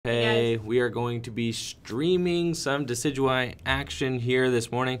Wednesday. We are going to be streaming some Decidueye action here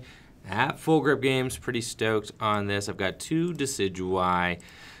this morning at Full Grip Games. Pretty stoked on this. I've got 2 Decidueye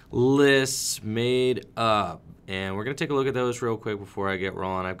lists made up, and we're going to take a look at those real quick before I get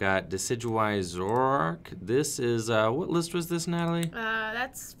rolling. I've got Decidueye Zoroark. This is, what list was this, Natalie?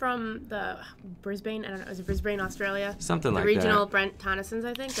 That's from the Brisbane, I don't know, is it Brisbane, Australia? Something like that. The regional that. Brent Tonnissons,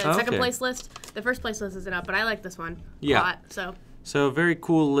 I think. The second place list. The first place list isn't up, but I like this one a lot, So very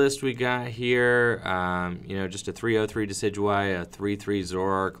cool list we got here. You know, just a 303 Decidueye, a 33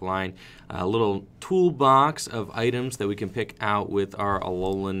 Zoroark line, a little toolbox of items that we can pick out with our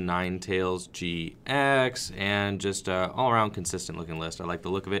Alolan Ninetales GX, and just an all-around consistent looking list. I like the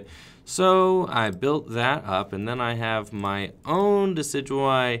look of it. So I built that up, and then I have my own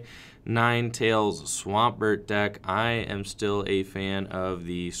Decidueye Ninetales Swampert deck. I am still a fan of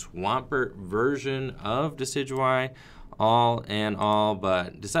the Swampert version of Decidueye, all in all,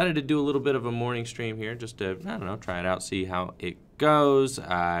 but decided to do a little bit of a morning stream here just to, I don't know, try it out, see how it goes.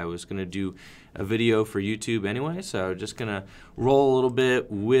 I was going to do a video for YouTube anyway, so just going to roll a little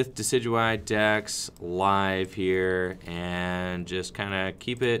bit with Decidueye decks live here and just kind of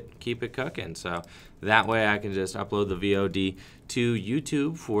keep it cooking. So that way I can just upload the VOD to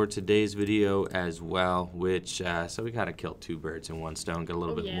YouTube for today's video as well, which, so we kind of killed 2 birds in one stone, get a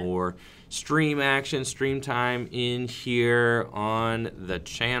little bit more stream action, stream time in here on the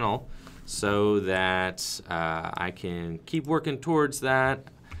channel so that I can keep working towards that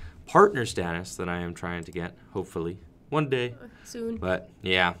partner status that I am trying to get, hopefully, one day. Soon. But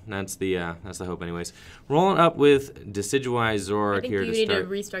yeah, that's the hope anyways. Rolling up with Decidueye Zoroark here to start. I think you need to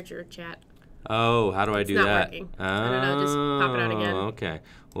restart your chat. Oh, how do I do that? It's not working. I don't know, just pop it out again. Okay,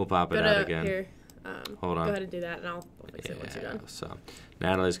 we'll pop it out again. Here. Hold on. Go ahead and do that, and I'll fix it once you're done. So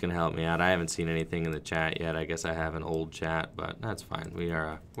Natalie's gonna help me out. I haven't seen anything in the chat yet. I guess I have an old chat, but that's fine.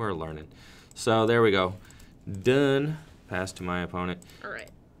 We're learning. So there we go. Done. Pass to my opponent. All right.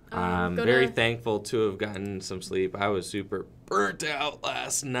 I'm very thankful to have gotten some sleep. I was super burnt out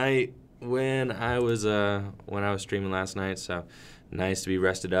last night when I was streaming last night. So nice to be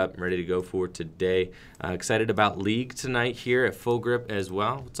rested up and ready to go for today. Excited about League tonight here at Full Grip as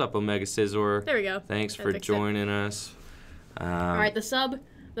well. What's up, Omega Scizor? There we go. Thanks for joining us. All right, the sub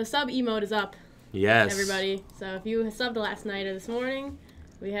emote is up. Yes. Everybody. So if you subbed last night or this morning,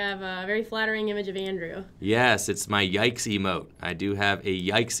 we have a very flattering image of Andrew. Yes, it's my yikes emote. I do have a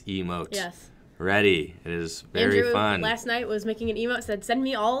yikes emote. Yes. Ready. It is very Andrew, fun. Last night was making an emote, said, send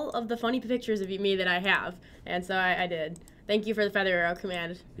me all of the funny pictures of me that I have. And so I did. Thank you for the feather arrow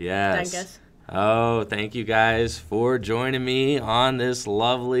command. Yes. Dankus. Oh, thank you guys for joining me on this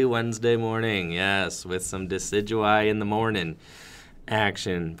lovely Wednesday morning. Yes, with some Decidueye in the morning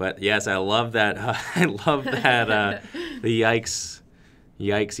action. But yes, I love that. I love that. The yikes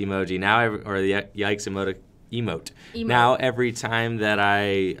emoji now, or the yikes emote. Now every time that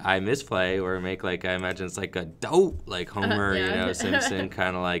I misplay or make, like, I imagine it's like a dope, like Homer, you know, Simpson,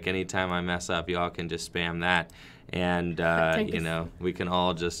 kind of like anytime I mess up, y'all can just spam that. And, you know, we can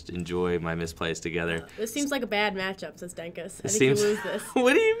all just enjoy my misplays together. This seems like a bad matchup, says Denkus. I think you lose this.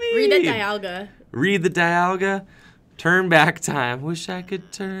 What do you mean? Read that Dialga. Read the Dialga? Turn back time. Wish I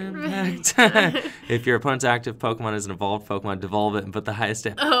could turn back time. If your opponent's active Pokemon is an evolved Pokemon, devolve it and put the highest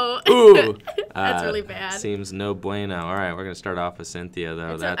stat. Oh. Ooh. That's really bad. Seems no bueno. All right, we're going to start off with Cynthia,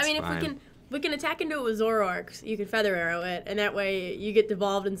 though. That's fine. If we can attack into it with Zoroark, you can feather arrow it, and that way you get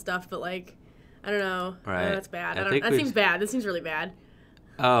devolved and stuff, but, like, I don't know. Right. That's bad. That seems bad. This seems really bad.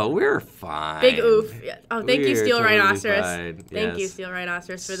 Oh, we're fine. Big oof. Yeah. Oh, thank you, Steel Rhinoceros. Fine. Thank you, Steel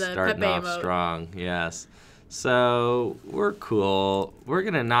Rhinoceros, for the Starting Pepe off emote. Strong, yes. So, we're cool. We're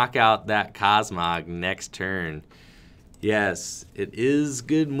going to knock out that Cosmog next turn. Yes, it is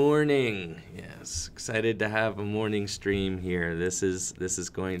good morning. Yes, excited to have a morning stream here. This is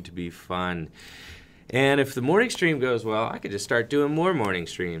going to be fun. And if the morning stream goes well, I could just start doing more morning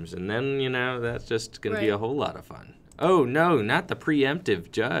streams. And then, you know, that's just going to be a whole lot of fun. Oh, no, not the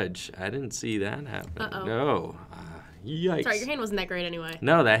preemptive judge. I didn't see that happen. Uh-oh. No. Yikes. Sorry, your hand wasn't that great anyway.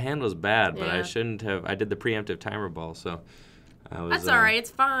 No, that hand was bad, but I shouldn't have. I did the preemptive timer ball, so I was... That's all right.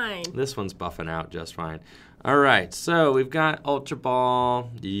 It's fine. This one's buffing out just fine. All right, so we've got Ultra Ball.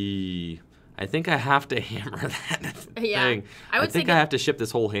 I think I have to hammer that thing. I think I have to ship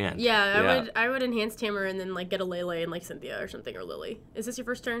this whole hand. Yeah, I would enhance Hammer and then, like, get a Lele and, like, Cynthia or something, or Lily. Is this your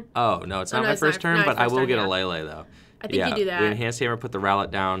first turn? Oh, no, it's not my first turn, but I will get a Lele, though. I think you do that. We enhance Hammer, put the Rowlet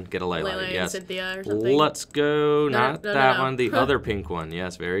down, get a Lele. Lele yes. and Cynthia or something. Let's go. Not that one, the No. other pink one.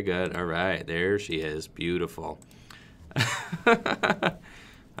 Yes, very good. All right, there she is. Beautiful. All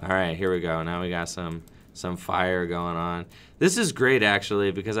right, here we go. Now we got some some fire going on. This is great,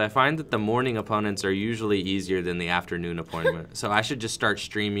 actually, because I find that the morning opponents are usually easier than the afternoon opponent. So I should just start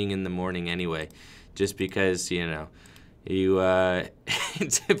streaming in the morning anyway, just because, you know, you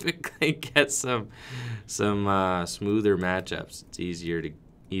typically get some smoother matchups. It's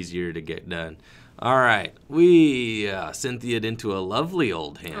easier to get done. All right, we Cynthia'd into a lovely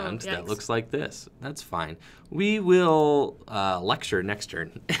old hand that looks like this. That's fine. We will lecture next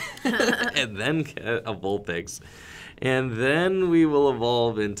turn, and then get a Vulpix. And then we will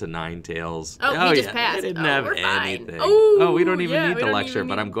evolve into Ninetales. Oh, we just passed. I didn't have we're anything. Fine. Oh, we don't even need the lecture,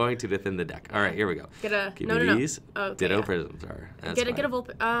 but need... I'm going to thin the deck. All right, here we go. Give me these. Okay, Ditto Prisms are. Get a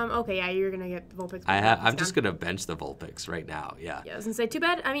Vulpix. Okay, yeah, you're gonna get Vulpix. I'm just gonna bench the Vulpix right now. Yeah. Yeah, I was gonna say, too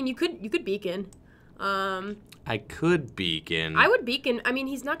bad. I mean, you could Beacon. I could Beacon. I would Beacon. I mean,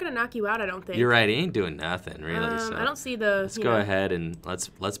 he's not gonna knock you out, I don't think. You're right. He ain't doing nothing really. So I don't see the. Let's go ahead and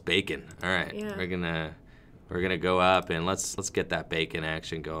let's bacon. All right. Yeah. We're gonna go up and let's get that bacon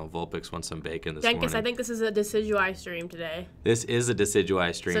action going. Vulpix wants some bacon this morning. I think this is a Decidueye stream today. This is a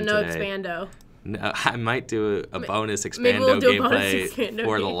Decidueye stream today. So no Expando. No, I might do a bonus Expando gameplay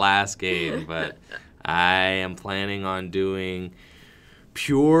for the last game, but I am planning on doing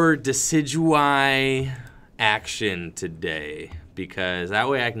pure Decidueye action today, because that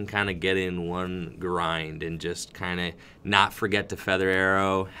way I can kind of get in one grind and just kind of not forget to Feather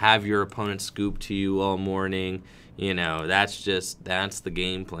Arrow, have your opponent scoop to you all morning. You know, that's the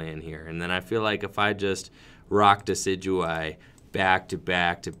game plan here. And then I feel like if I just rock Decidueye back to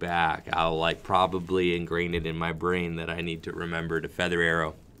back to back, I'll like probably ingrain it in my brain that I need to remember to Feather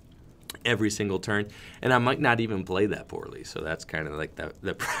Arrow every single turn, and I might not even play that poorly. So that's kind of like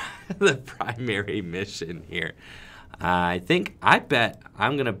the primary mission here. I'm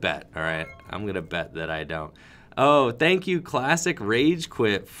gonna bet. All right, I'm gonna bet that I don't. Oh, thank you, Classic Rage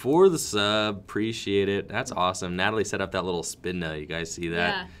Quit, for the sub. Appreciate it. That's awesome. Natalie set up that little spinda. You guys see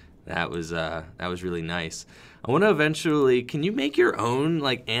that? Yeah. That was really nice. I want to eventually. Can you make your own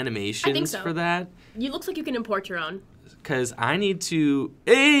like animations for that? You looks like you can import your own. Because I need to.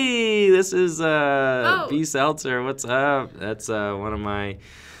 Hey, this is B Seltzer. What's up? That's one of my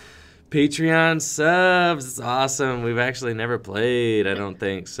Patreon subs. It's awesome. We've actually never played, I don't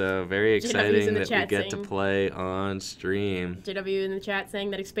think, so very exciting that we get to play on stream. JW in the chat saying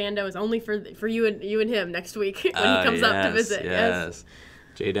that Expando is only for you and him next week when he comes up to visit. Yes.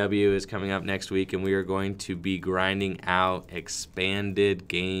 JW is coming up next week, and we are going to be grinding out expanded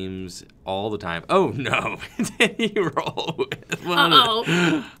games all the time. Oh, no. Did he roll with one?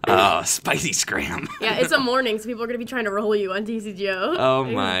 Uh-oh. Oh, spicy scram. Yeah, it's a morning, so people are going to be trying to roll you on TCGO. Oh,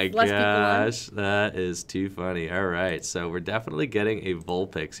 my gosh. That is too funny. All right, so we're definitely getting a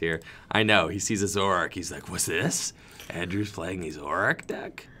Vulpix here. I know. He sees a Zoroark. He's like, what's this? Andrew's playing a Zoroark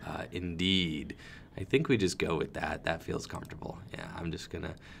deck? Indeed. I think we just go with that. That feels comfortable. Yeah, I'm just going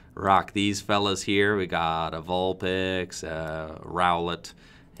to rock these fellas here. We got a Vulpix, a Rowlet,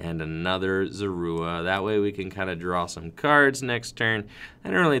 and another Zorua. That way we can kind of draw some cards next turn. I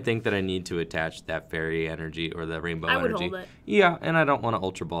don't really think that I need to attach that Fairy Energy or the Rainbow Energy. I would hold it. Yeah, and I don't want to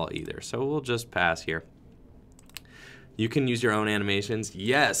Ultra Ball either, so we'll just pass here. You can use your own animations.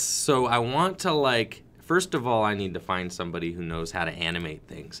 Yes, so I want to like... First of all, I need to find somebody who knows how to animate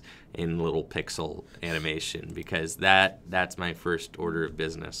things in little pixel animation, because that's my first order of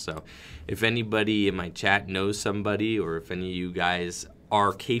business. So if anybody in my chat knows somebody, or if any of you guys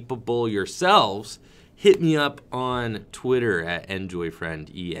are capable yourselves, hit me up on Twitter at enjoyfriend,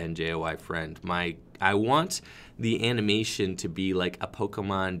 ENJOY friend. I want the animation to be like a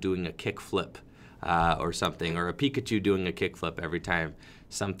Pokemon doing a kickflip or something, or a Pikachu doing a kickflip every time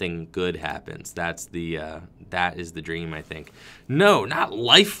something good happens. That is the dream, I think. No, not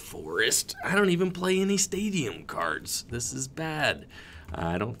Life Forest. I don't even play any stadium cards. This is bad.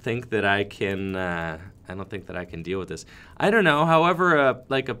 I don't think that I can. I don't think that I can deal with this. I don't know. However,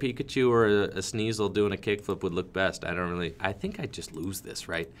 like a Pikachu or a Sneasel doing a kickflip would look best. I think I just lose this,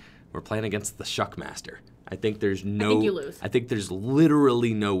 right? We're playing against the Shuckmaster. I think there's no. I think you lose. I think there's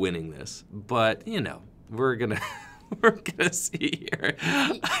literally no winning this. But you know, we're gonna. We're gonna see here.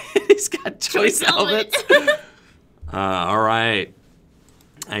 He's got choice helmets. All right.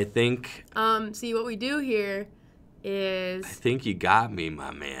 I think. See what we do here is. I think you got me,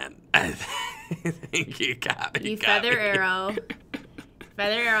 my man. I think you got me. You Feather Arrow.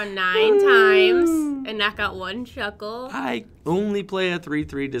 Feather Arrow 9 times and knock out one Shuckle. I only play a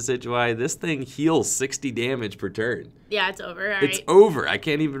 3/3 Decidueye. This thing heals 60 damage per turn. Yeah, it's over. All right. It's over. I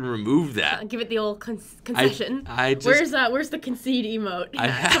can't even remove that. Give it the old concession. I just, where's the concede emote?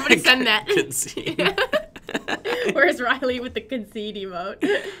 Somebody send that. Concede. Where's Riley with the concede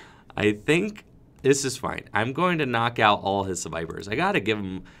emote? I think This is fine. I'm going to knock out all his Vipers. I gotta give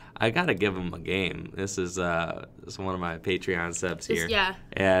him a game. This is one of my Patreon subs here. Yeah.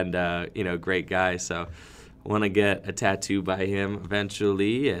 And you know, great guy. So want to get a tattoo by him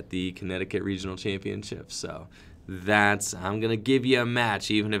eventually at the Connecticut Regional Championship. So I'm gonna give you a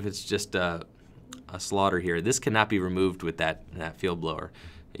match, even if it's just a slaughter here. This cannot be removed with that field blower.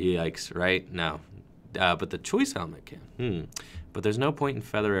 Yikes! Right? No. But the choice helmet can. But there's no point in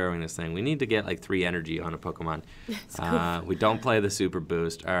feather arrowing this thing. We need to get like 3 energy on a Pokemon. We don't play the super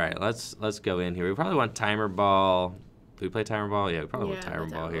boost. All right, let's go in here. We probably want timer ball. Do we play timer ball? Yeah, we probably want timer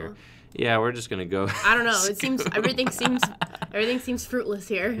ball here. Yeah, we're just gonna go. I don't know. It seems everything seems fruitless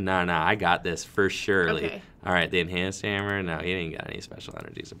here. No, I got this for surely. Okay. All right, the enhanced hammer. No, he ain't got any special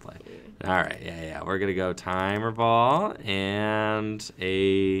energies to play. All right, yeah. We're gonna go timer ball and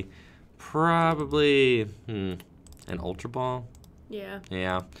a probably an ultra ball. Yeah.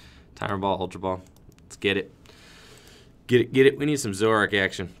 Timer ball, ultra ball. Let's get it. Get it. We need some Zoroark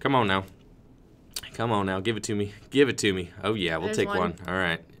action. Come on now. Give it to me. Oh yeah, we'll take one. All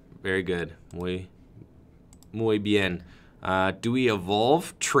right. Very good. Muy bien. Do we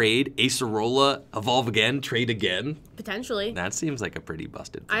evolve, trade, Acerola, evolve again, trade again? Potentially. That seems like a pretty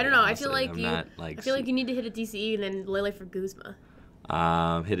busted play, I don't know. honestly. I feel like you need to hit a DCE and then Lele for Guzma.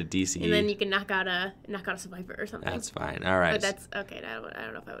 Hit a DCE. And then you can knock out a Swampert or something. That's fine. All right. But that's okay. I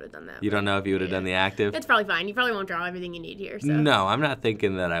don't know if I would have done that. You don't know if you would have done the active? It's probably fine. You probably won't draw everything you need here. So. No, I'm not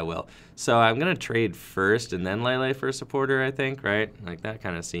thinking that I will. So I'm going to trade first and then Lele for a supporter, I think, right? Like that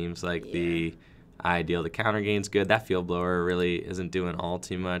kind of seems like the ideal. The counter gain's good. That field blower really isn't doing all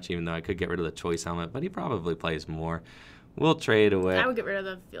too much, even though I could get rid of the choice helmet, but he probably plays more. We'll trade away. I would get rid of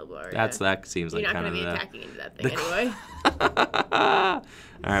the field blower. That seems like kind of You're not going to be attacking into that thing anyway.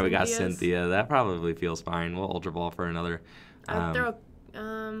 All right, we got Cynthia. That probably feels fine. We'll Ultra Ball for another. Throw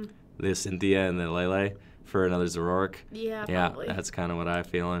the Cynthia and the Lele for another Zoroark. Yeah, probably. Yeah, that's kind of what I'm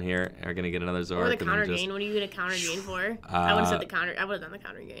feeling here. We're going to get another Zoroark. Or the counter gain. What are you going to counter gain for? I would have said the counter. I would have done the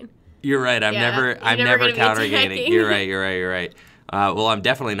counter gain. You're right. I'm never counter gaining. You're right. Well, I'm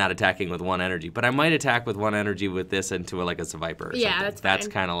definitely not attacking with 1 energy, but I might attack with 1 energy with this into like a Swampert or something. That's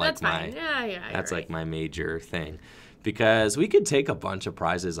kind of like that's like my major thing, because we could take a bunch of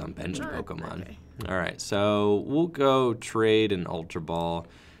prizes on bench Pokemon. Okay. All right, so we'll go trade an Ultra Ball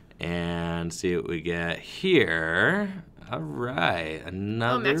and see what we get here. All right,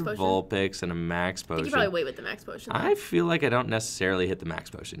 another Vulpix and a Max Potion. I think you probably wait with the Max Potion. I feel like I don't necessarily hit the Max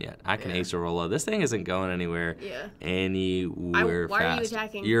Potion yet. I can Acerola. This thing isn't going anywhere. Anywhere fast. Why are you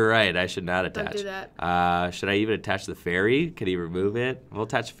attacking? You're right. I should not attach. Don't do that. Should I even attach the Fairy? Could he remove it? We'll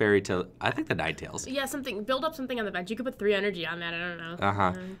attach Fairy to, I think, the Ninetales. Yeah, build up something on the bench. You could put 3 energy on that. I don't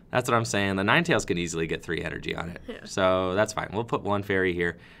know. That's what I'm saying. The Ninetales can easily get 3 energy on it. Yeah. So that's fine. We'll put 1 Fairy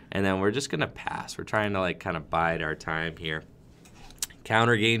here, and then we're just going to pass. We're trying to like kind of bide our time here.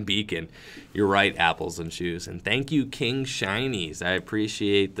 Counter gain Beacon. You're right, apples and shoes. And thank you, King Shinies. I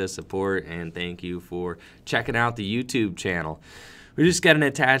appreciate the support, and thank you for checking out the YouTube channel. We just got an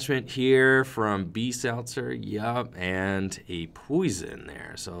attachment here from B Seltzer, and a poison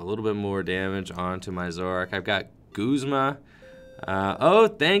there. So a little bit more damage onto my Zoroark. I've got Guzma.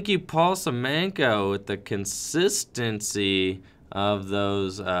 Thank you, Paul Semenko, with the consistency of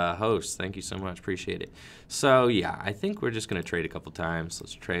those hosts. Thank you so much. Appreciate it. So, yeah, I think we're just going to trade a couple times.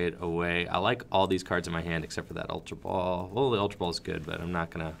 Let's trade away. I like all these cards in my hand except for that Ultra Ball. Well, the Ultra Ball is good, but I'm not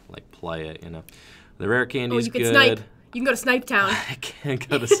going to, like, play it, you know. The Rare Candy is good. Snipe. You can go to Snipe Town. I can't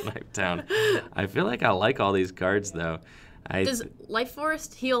go to Snipe Town. I feel like I like all these cards, though. Does Life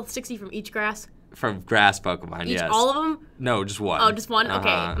Forest heal 60 from each grass? From grass Pokemon, yes. All of them? No, just one. Oh, just one?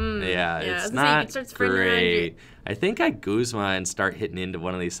 Okay. Yeah, it's not great. I think I Guzma and start hitting into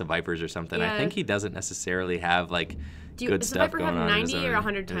one of these Vipers or something. Yeah. I think he doesn't necessarily have, like, good stuff going on in his own, 90 or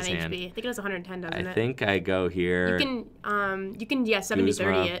 110 HP? I think it has 110, doesn't it? I think I go here. You can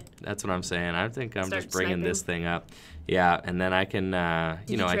 70-30 it. That's what I'm saying. I think I'm just bringing this thing up. Yeah, and then I can, I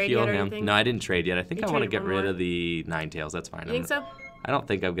heal him. No, I didn't trade yet. I think I want to get rid of the Ninetales. That's fine. You think so? I don't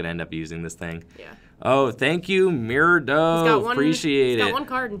think I'm going to end up using this thing. Yeah. Oh, thank you, Mirror Dove. Appreciate it. He's got 1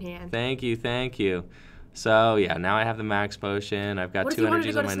 card in hand. Thank you. So, yeah, now I have the Max Potion. I've got 2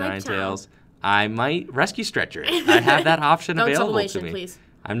 energies on my Ninetales. I might Rescue Stretcher. I have that option available to me. Please.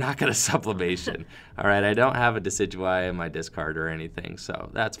 I'm not going to sublimation. All right, I don't have a Decidueye in my discard or anything, so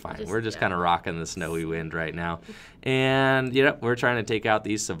that's fine. We're just kind of rocking the snowy wind right now. And, we're trying to take out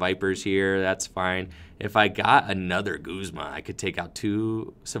these Vipers here. That's fine. If I got another Guzma, I could take out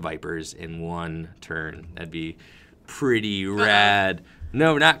 2 Vipers in 1 turn. That'd be pretty rad.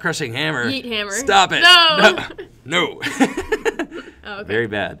 No, not Crushing Hammer. Yeet Hammer. Stop it. No. No. Oh, okay. Very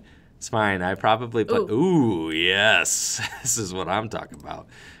bad. It's fine. I probably put... Ooh, yes. This is what I'm talking about.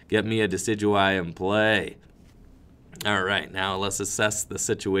 Get me a Decidueye in play. All right, now let's assess the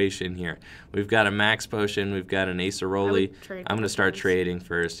situation here. We've got a Max Potion. We've got an Aceroli. I'm going to start trading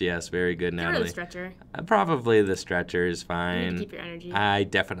first. Yes, very good, Natalie. Get rid of the stretcher. Probably the stretcher is fine. You need to keep your energy. I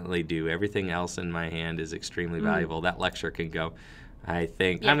definitely do. Everything else in my hand is extremely valuable. That lecture can go, I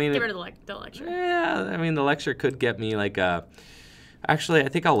think. Yeah, I mean, get rid of the lecture. Yeah, I mean, the lecture could get me like a... Actually, I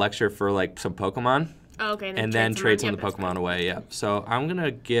think I'll lecture for like some Pokemon. Oh, okay. And then trade some of the Pokemon away, yeah. So I'm going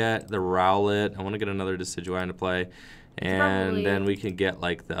to get the Rowlet. I want to get another Decidueye into play. And then we can get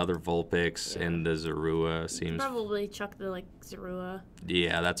like the other Vulpix and the Zorua. Seems probably chuck the like Zorua.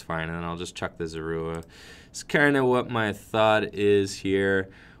 Yeah, that's fine. And then I'll just chuck the Zorua. It's kind of what my thought is here.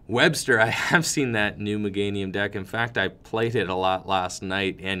 Webster, I have seen that new Meganium deck. In fact, I played it a lot last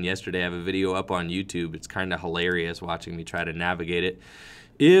night and yesterday. I have a video up on YouTube. It's kind of hilarious watching me try to navigate it.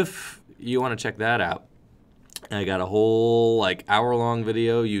 If you want to check that out, I got a whole like hour-long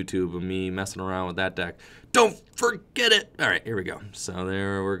video YouTube of me messing around with that deck. Don't forget it. All right, here we go. So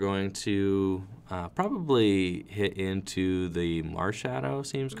there we're going to probably hit into the Marshadow.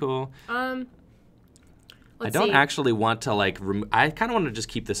 Seems cool. I don't actually want to like. I kind of want to just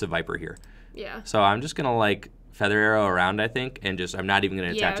keep this a Viper here. Yeah. So I'm just gonna like Feather Arrow around, I think, and just I'm not even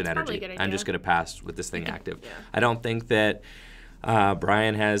gonna attach an energy. I'm just gonna pass with this thing active. Yeah. I don't think that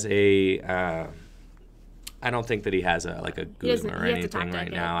Brian has a. I don't think that he has a like a Guzma or anything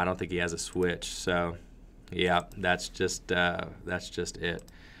right now. I don't think he has a switch. So, yeah, that's just it.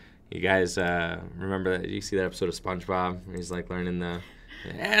 You guys remember that? You see that episode of SpongeBob where he's like learning the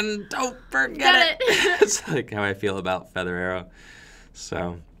and don't forget it. It's like how I feel about Feather Arrow.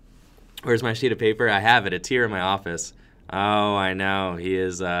 So, where's my sheet of paper? I have it. It's here in my office. Oh, I know. He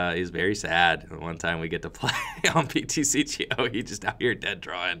is. He's very sad. One time we get to play on PTCGO, he just out here dead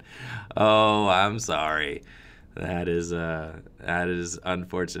drawing. Oh, I'm sorry. That is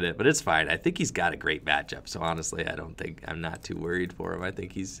unfortunate, but it's fine. I think he's got a great matchup. So honestly, I'm not too worried for him. I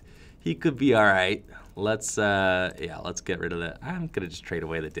think he could be all right. Let's get rid of that. I'm gonna just trade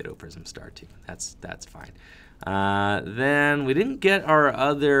away the Ditto Prism Star too. That's fine. Then we didn't get our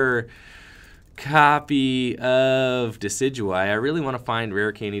other copy of Decidueye. I really want to find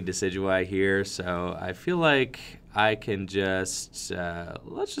Rare Candy Decidueye here, so I feel like I can just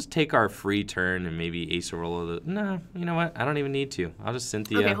let's just take our free turn and maybe Acerola. No, you know what? I don't even need to. I'll just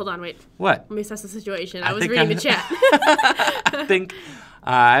Cynthia. Okay, hold on, wait. What? Let me assess the situation. I was reading the chat. I think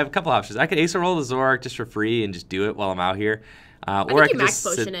I have a couple options. I could Acerola the Zoroark just for free and just do it while I'm out here. Or I could Max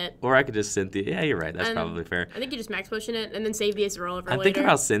Potion it. Or I could just Cynthia. Yeah, you're right. That's probably fair. I think you just Max Potion it and then save the Acerola for later. I'm thinking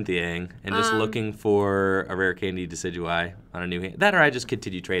about Cynthiaing and just looking for a Rare Candy Decidueye on a new hand. That or I just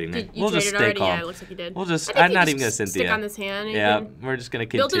continue trading. We'll just stay calm. Yeah, it looks like you did. I'm not even going to Cynthia. Stick on this hand. Yeah, we're just going to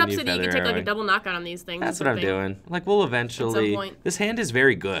continue. Build it up so that you can take like a double knockout on these things. That's what I'm doing. Like we'll eventually. At some point. This hand is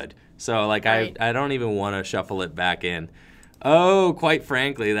very good. So like I don't even want to shuffle it back in. Oh, quite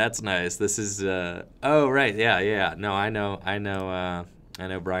frankly, that's nice. This is oh right, yeah. No, I know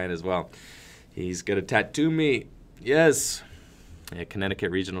Brian as well. He's gonna tattoo me. Yes. Yeah,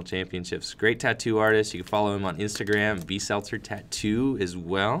 Connecticut Regional Championships. Great tattoo artist. You can follow him on Instagram, B-Seltzer Tattoo as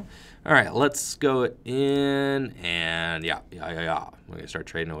well. All right, let's go in and yeah. We're gonna start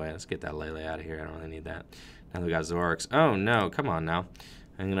trading away. Let's get that Lele out of here. I don't really need that. Now we got Zoroarks. Oh no, come on now.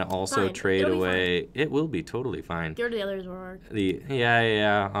 I'm gonna also trade away. It will be totally fine. Get rid of the other Zoroark.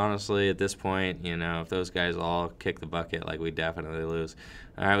 Yeah. Honestly, at this point, you know, if those guys all kick the bucket, like we definitely lose.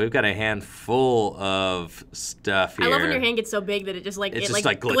 All right, we've got a handful of stuff here. I love when your hand gets so big that it just like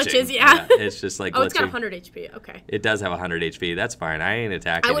glitches. Yeah. It's just like glitching. Oh, it's got 100 HP. Okay. It does have 100 HP. That's fine. I ain't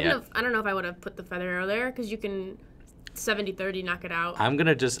attacking I don't know if I would have put the Feather Arrow there because you can 70-30 knock it out. I'm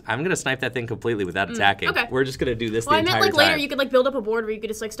gonna snipe that thing completely without attacking. Okay. We're just gonna do this the entire time. I meant like later you could like build up a board where you could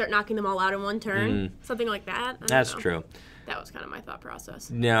just like start knocking them all out in one turn. Something like that. That's true. That was kind of my thought process.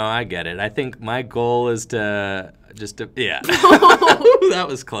 No, I get it. I think my goal is to that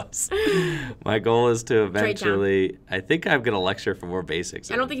was close. My goal is to eventually. I think I'm gonna lecture for more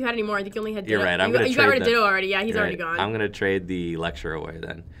basics. I don't think you had any more. I think you only had Ditto. You're right. You got rid of Ditto already. Yeah, he's already gone. I'm gonna trade the lecture away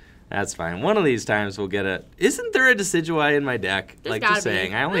then. That's fine. One of these times we'll get a... Isn't there a Decidueye in my deck? There's just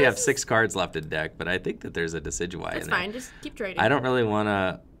saying. I only have 6 cards left in deck, but I think that there's a Decidueye in there. That's fine. Just keep trading. I don't really want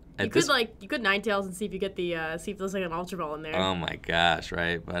to... You could Ninetales and see if you get the see if there's like an Ultra Ball in there. Oh my gosh,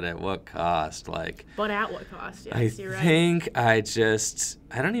 right? But at what cost? But at what cost? Yes, you're right. I think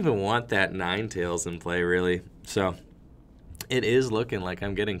I don't even want that Ninetales in play really. So it is looking like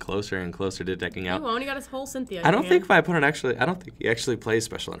I'm getting closer and closer to decking out. He got his whole Cynthia. I don't think he actually plays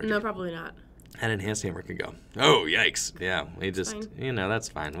Special Energy. No, probably not. And Enhanced Hammer can go. Oh, yikes. Yeah, we just, fine. you know, that's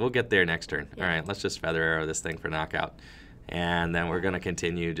fine. We'll get there next turn. Yeah. All right, let's just Feather Arrow this thing for knockout. And then we're going to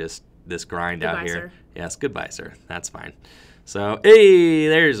continue just this grind out here. Sir. Yes, goodbye, sir. That's fine. So, hey,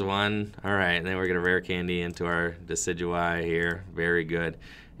 there's one. All right, and then we're going to Rare Candy into our Decidueye here. Very good.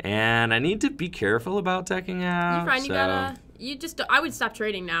 And I need to be careful about teching out. You're fine. You so, gotta. You just. I would stop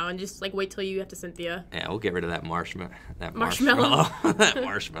trading now and just like wait till you have to Cynthia. Yeah, we'll get rid of that marshmallow. Marshmallow. That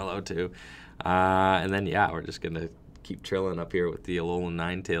marshmallow too. And then yeah, we're just gonna keep trilling up here with the Alolan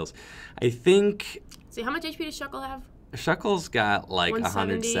Ninetales. I think. See, how much HP does Shuckle have? Shuckle's got like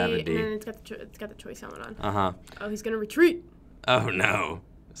 170. And then it's got the choice helmet on. Uh-huh. Oh, he's gonna retreat. Oh no.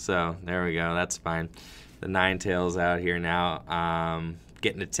 So there we go. That's fine. The Ninetales out here now.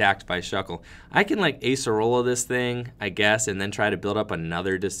 Getting attacked by Shuckle. I can like Acerola this thing, I guess, and then try to build up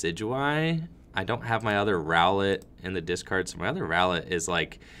another Decidueye. I don't have my other Rowlet in the discard, so my other Rowlet is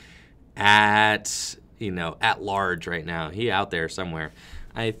like at large right now. He out there somewhere.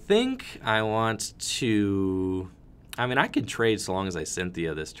 I think I want to. I mean, I can trade so long as I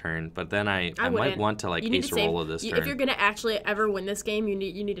Cynthia this turn, but then I might want to like Acerola this turn. If you're gonna actually ever win this game, you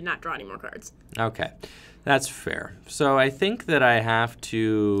need to not draw any more cards. Okay. That's fair. So I think that I have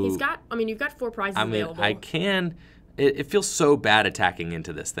to. He's got. I mean, you've got 4 prizes available. I can. It feels so bad attacking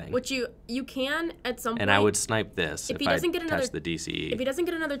into this thing. Which you can at some point. And I would snipe this if he I doesn't get touch the DCE. If he doesn't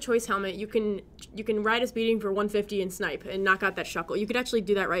get another choice helmet, you can ride a speeding for 150 and snipe and knock out that Shuckle. You could actually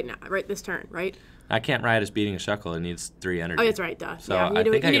do that right now, right this turn, right? I can't ride a speeding a Shuckle. It needs 3 energy. Oh, that's right, duh. So yeah,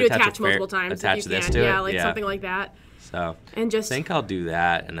 you need to attach multiple times. Attach this to it. Yeah, like something like that. So and just I think I'll do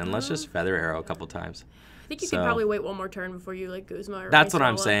that, and then let's just Feather Arrow a couple times. I think you could probably wait one more turn before you like Guzma. Or that's what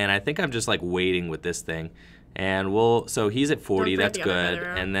I'm saying. I think I'm just like waiting with this thing, and so he's at 40. That's good.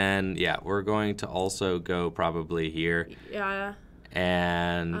 And then yeah, we're going to also go probably here. Yeah.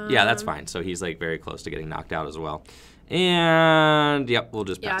 And yeah, that's fine. So he's like very close to getting knocked out as well. And yep, we'll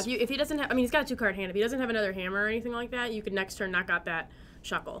just pass. Yeah, if he doesn't have, I mean, he's got a 2-card hand. If he doesn't have another hammer or anything like that, you could next turn knock out that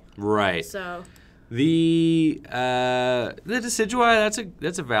Shuckle. Right. So. The Decidueye,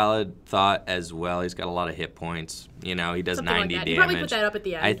 that's a valid thought as well. He's got a lot of hit points. You know, he does something 90 like that. damage. You probably put that up at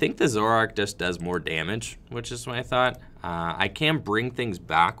the end. I think the Zoroark just does more damage, which is my thought. I can bring things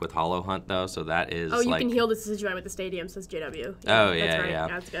back with Hollow Hunt though, so that is. Oh, you can heal the Decidueye with the Stadium, says JW. Yeah, oh yeah, that's right. Yeah,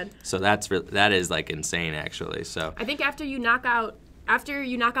 that's good. So that is like insane actually. So I think after you knock out a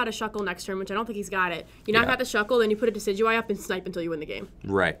Shuckle next turn, which I don't think he's got it, you knock out the Shuckle, then you put a Decidueye up and snipe until you win the game.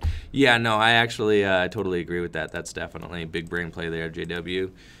 Right. Yeah, no, I actually totally agree with that. That's definitely a big brain play there,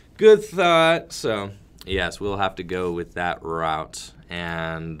 JW. Good thought. So, yes, we'll have to go with that route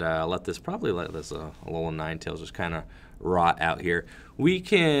and let this Alolan Ninetales just kind of rot out here. We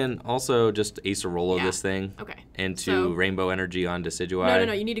can also just Acerola this thing into Rainbow Energy on Decidueye.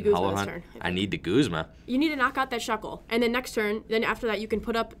 No, you need to Guzma this turn. I need to Guzma. You need to knock out that Shuckle, and then next turn, then after that, you can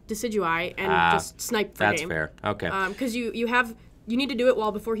put up Decidueye and just snipe for that's game. That's fair. Okay. Because you need to do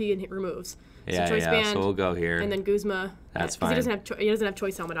it before he removes. Yeah, so choice band, so we'll go here. And then Guzma. That's fine. He doesn't have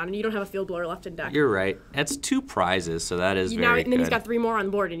choice helmet on, and you don't have a field blower left in deck. You're right. That's 2 prizes, so that is very good. And then he's got 3 more on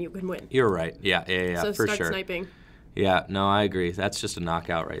the board, and you can win. You're right. Yeah, so for start sure. Sniping. Yeah, no, I agree. That's just a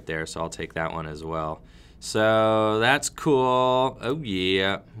knockout right there, so I'll take that one as well. So that's cool. Oh,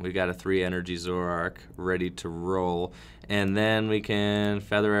 yeah. We got a 3 energy Zoroark ready to roll. And then we can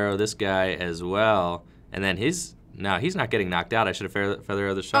Feather Arrow this guy as well. And then he's not getting knocked out. I should have Feather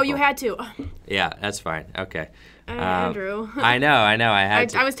Arrow the Shuckle. Oh, you had to. Yeah, that's fine. Okay. Andrew. I know. I had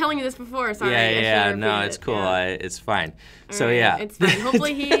to. I was telling you this before. Sorry. Yeah. No, it's cool. Yeah. It's fine. All so right, yeah. It's fine.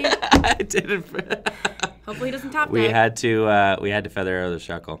 Hopefully he. I didn't. Hopefully he doesn't top we deck. had to Feather Arrow the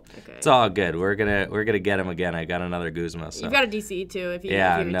Shuckle. Okay. It's all good. We're gonna get him again. I got another Guzma. So. You've got a DC too if he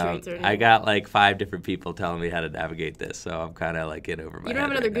retreats or anything. I got like 5 different people telling me how to navigate this, so I'm kind of like in over my head. You don't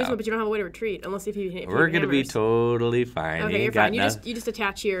have another right Guzma, but you don't have a way to retreat unless if you. We're gonna be totally fine. Okay, you're fine. You just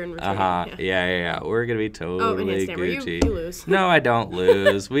attach here and retreat. Yeah. We're gonna be totally Gucci. You lose. No, I don't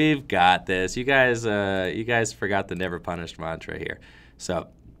lose. We've got this. You guys forgot the never punished mantra here. So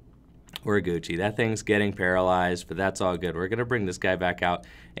we're Gucci. That thing's getting paralyzed, but that's all good. We're going to bring this guy back out,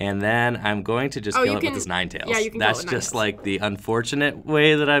 and then I'm going to just kill it with his Ninetales. Yeah, you can That's kill it with just like the unfortunate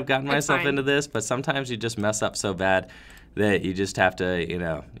way that I've gotten myself fine. into this, but sometimes you just mess up so bad that you just have to,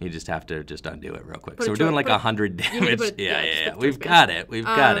 just undo it real quick. So we're doing like 100 damage. Yeah. We've got it.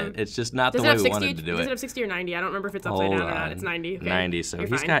 It's just not the way we wanted to do it. Does it have 60 or 90? I don't remember if it's upside down or not. It's 90. Okay. 90. So You're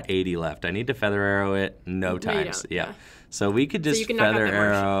he's fine. got 80 left. I need to Feather Arrow it No, times. you don't. Yeah. So we could just Feather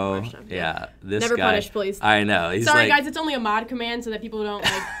Arrow. Yeah. This Never guy. Punish, please. I know. He's Sorry, like, guys. It's only a mod command so that people don't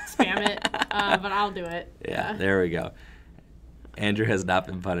like spam it. But I'll do it. Yeah. There we go. Andrew has not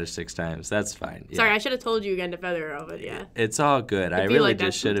been punished 6 times. That's fine. Yeah. Sorry, I should have told you again to feather arrow, but yeah. It's all good. I be really like that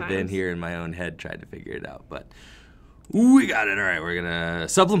just should have been sometimes. here in my own head trying to figure it out. But we got it. All right, we're going to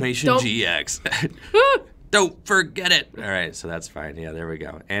Sublimation GX. Don't forget it. All right, so that's fine. Yeah, there we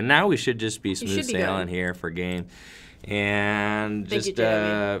go. And now we should just be smooth sailing here for game. And just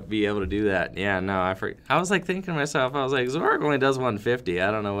be able to do that. Yeah, no, I was like thinking to myself, I was like, Zoroark only does 150. I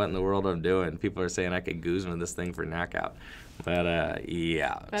don't know what in the world I'm doing. People are saying I could Guzma this thing for knockout. But,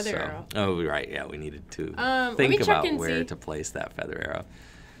 yeah. Feather arrow. Oh, right, yeah, we needed to let think me check about and where see. to place that feather arrow.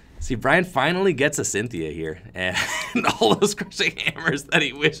 See, Brian finally gets a Cynthia here, and all those crushing hammers that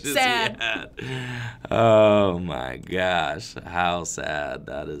he wishes he had. Oh my gosh, how sad!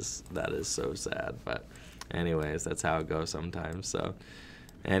 That is so sad. But, anyways, that's how it goes sometimes. So,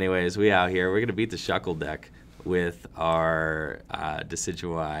 anyways, we out here. We're gonna beat the Shuckle deck with our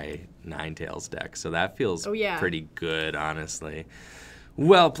Decidueye Ninetales deck. So that feels pretty good, honestly.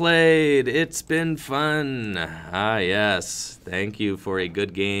 Well played. It's been fun. Ah, yes. Thank you for a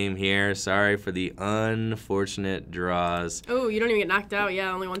good game here. Sorry for the unfortunate draws. Oh, you don't even get knocked out.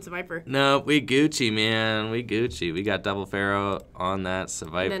 Yeah, only one's a Viper. No, we Gucci, man. We Gucci. We got double Pharaoh on that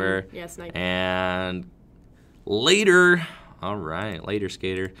Viper. Yeah, Sniper. And later, all right, later,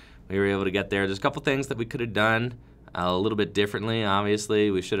 Skater, we were able to get there. There's a couple things that we could have done a little bit differently. Obviously,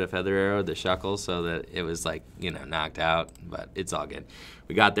 we should have feather arrowed the Shuckle so that it was like, knocked out, but it's all good.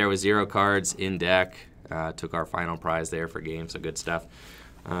 We got there with 0 cards in deck. Took our final prize there for game, so good stuff.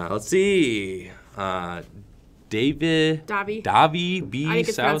 Let's see. Davi B.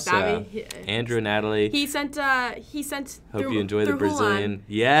 Sousa, Andrew and Natalie. He sent. Hope through, you enjoy the Brazilian. Hulan.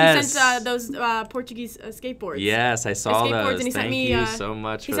 Yes. He sent those Portuguese skateboards. Yes, I saw those. And he Thank sent me, you so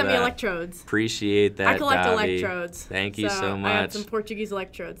much for that. He sent me electrodes. Appreciate that, I collect Davi. electrodes. Thank you so much. I have some Portuguese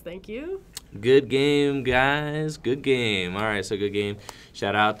electrodes. Thank you. Good game, guys. Good game. All right, so good game.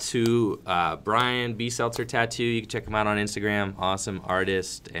 Shout out to Brian B. Seltzer Tattoo. You can check him out on Instagram. Awesome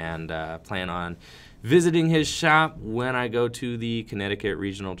artist, and plan on visiting his shop when I go to the Connecticut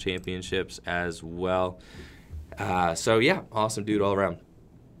Regional Championships as well. So, yeah, awesome dude all around.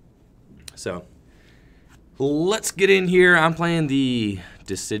 So, let's get in here. I'm playing the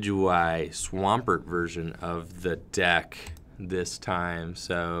Decidueye Swampert version of the deck this time.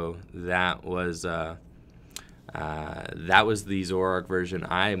 So, that was the Zoroark version.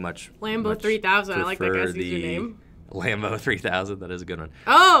 I Lambo 3000. I like that guy's username. Lambo 3000, that is a good one.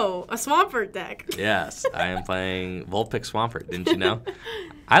 Oh, a Swampert deck. Yes, I am playing Vulpix Swampert. Didn't you know?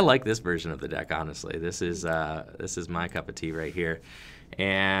 I like this version of the deck, honestly. This is my cup of tea right here.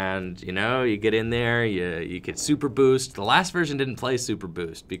 And you get in there, you get Super Boost. The last version didn't play Super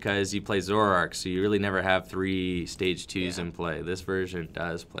Boost because you play Zoroark, so you really never have 3 stage 2s in play. This version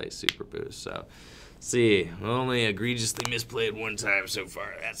does play Super Boost, so. See, only egregiously misplayed 1 time so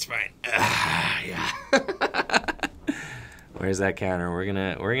far. That's fine. Yeah. Where's that counter? We're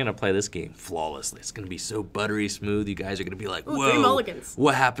gonna play this game flawlessly. It's gonna be so buttery smooth. You guys are gonna be like, "Whoa, 3 mulligans.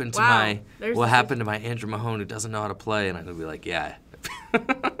 What happened to my Andrew Mahone who doesn't know how to play?" And I'm gonna be like, "Yeah,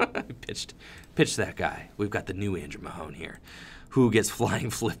 pitched that guy. We've got the new Andrew Mahone here, who gets flying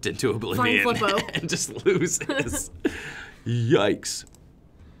flipped into oblivion and just loses." Yikes.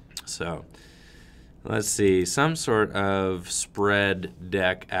 So. Let's see, some sort of spread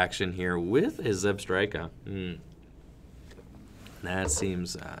deck action here with a Zebstrika. That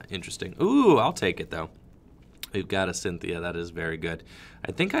seems interesting. Ooh, I'll take it, though. We've got a Cynthia. That is very good.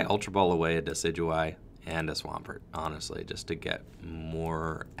 I think I Ultra Ball away a Decidueye and a Swampert, honestly, just to get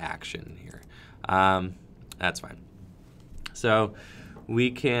more action here. That's fine. So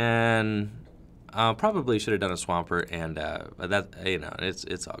we can... probably should have done a Swampert, and that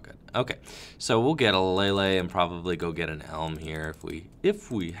it's all good. Okay, so we'll get a Lele and probably go get an Elm here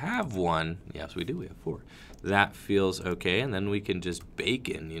if we have one. Yes, we do. We have 4. That feels okay, and then we can just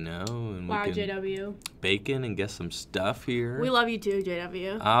bacon, and wow, we can JW. Bacon and get some stuff here. We love you too,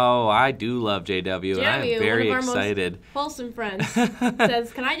 JW. Oh, I do love JW, and I'm very excited. One of our most wholesome friends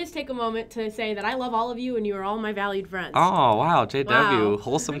says, "Can I just take a moment to say that I love all of you and you are all my valued friends." Oh, wow, JW. Wow.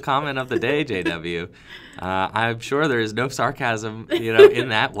 Wholesome comment of the day, JW. I'm sure there is no sarcasm, in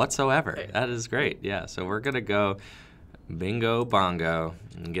that whatsoever. That is great. Yeah, so we're going to go bingo bongo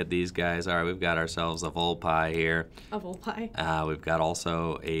and get these guys. All right, we've got ourselves a Volpie here. A Volpie. We've got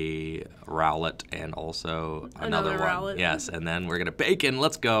also a Rowlet and also another one. Rowlet. Yes, and then we're going to bacon.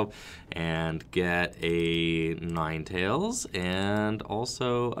 Let's go and get a Ninetales and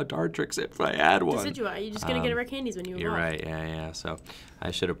also a Dartrix if I add one. Decidueye. You're just going to get a rare candies when you evolve. You're right. Yeah. So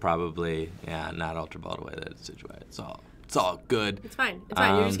I should have probably, not Ultra Ball away the Decidueye. It's all good. It's fine. It's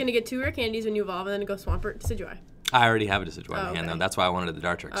fine. You're just going to get 2 rare candies when you evolve and then go Swampert Decidueye. I already have a Decidueye in my hand, okay. though. That's why I wanted the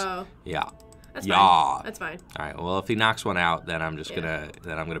Dartrix. Oh. Yeah. That's yeah. fine. That's fine. All right. Well, if he knocks one out, then I'm just gonna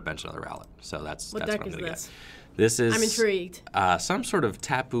bench another Rowlet. So that's What what deck I'm is gonna this? get. This is. I'm intrigued. Some sort of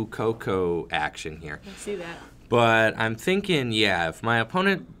Tapu Koko action here. I see that. But I'm thinking, yeah, if my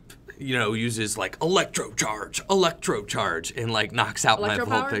opponent, uses like Electro Charge, and like knocks out my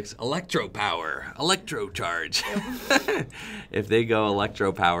Vulpix, Electro Power, Electro Charge. If they go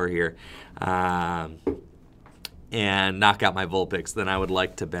Electro Power here, and knock out my Vulpix, then I would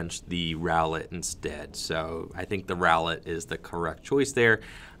like to bench the Rowlet instead. So I think the Rowlet is the correct choice there.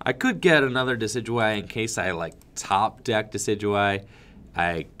 I could get another Decidueye in case I like top deck Decidueye,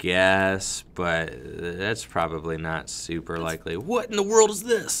 I guess, but that's probably not super likely. What in the world is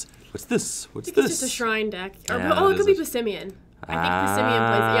this? What's this? What's I think this? It's just a shrine deck. Yeah, It could be Passimian. I think Passimian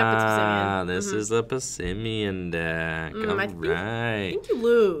plays. Yep, it's Passimian. This is a Passimian deck. All right. I think you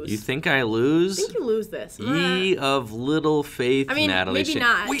lose. You think I lose? I think you lose this. Ye of little faith, I mean, Natalie. maybe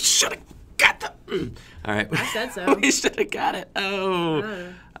not. We should have got the. All right. I said so. We should have got it.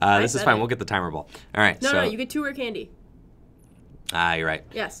 Oh. This is fine. We'll get the timer ball. All right. No, you get 2 rare candy. You're right.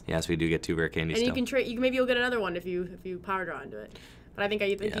 Yes. Yes, we do get 2 rare candy. And still. you can trade. Maybe you'll get another one if you power draw into it. But I think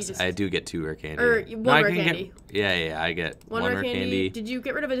you just. I do get 2 rare candy. Or one rare candy. I get one rare candy. Did you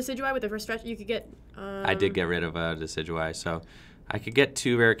get rid of a Decidueye with the first stretch? You could get. I did get rid of a Decidueye, so I could get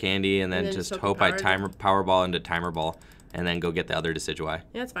 2 rare candy and then just hope I power ball into timer ball and then go get the other Decidueye.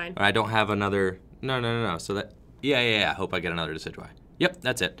 Yeah, that's fine. I don't have another. No. So that. Yeah. Hope I get another Decidueye. Yep,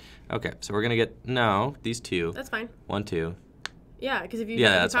 that's it. Okay, so we're gonna get these 2. That's fine. 1, 2. Yeah, because if you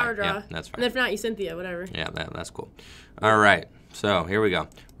that's power fine. draw, Yeah, that's fine. and if not, you Cynthia, whatever. Yeah, that's cool. All right, so here we go.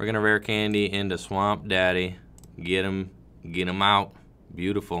 We're gonna rare candy into Swamp Daddy. Get him out.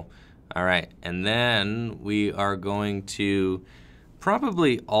 Beautiful. All right, and then we are going to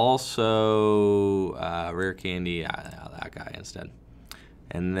probably also rare candy that guy instead.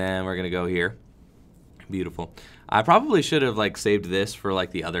 And then we're gonna go here. Beautiful. I probably should have saved this for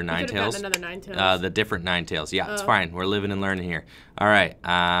the other Ninetales. Another Ninetales. The different Ninetales. Yeah, it's fine. We're living and learning here. All right.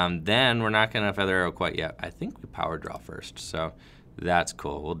 Then we're not gonna Feather Arrow quite yet. I think we power draw first, so that's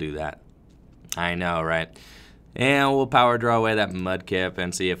cool. We'll do that. I know, right? And we'll power draw away that Mudkip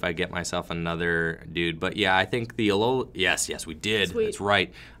and see if I get myself another dude. But yeah, I think the Alolan. Yes, we did. Sweet. That's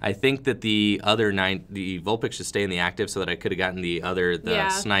right. I think that the Vulpix should stay in the active so that I could have gotten the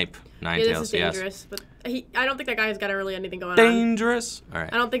Snipe Ninetales. Yeah, this is dangerous, but I don't think that guy has got really anything going on. Dangerous. All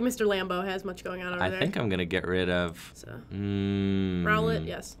right. I don't think Mr. Lambo has much going on over there. I think I'm gonna get rid of Rowlet,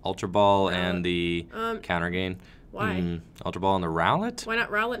 yes. Ultra Ball and the counter gain. Why? Ultra Ball and the Rowlet? Why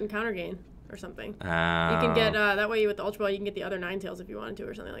not Rowlet and counter gain or something? You can get that way with the Ultra Ball. You can get the other Ninetales if you wanted to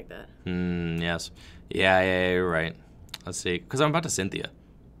or something like that. Yes. Yeah, you're right. Let's see, because I'm about to Cynthia,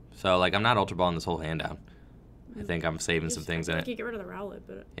 so I'm not Ultra Balling this whole hand down. I think I'm saving some things in it. You get rid of the Rowlet,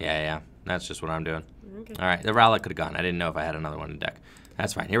 but yeah. That's just what I'm doing. Okay. All right, the Rowlet could have gone. I didn't know if I had another one in deck.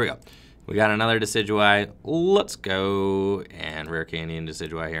 That's fine. Here we go. We got another Decidueye. Let's go and rare candy and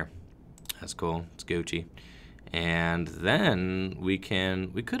Decidueye here. That's cool. It's Gucci. And then we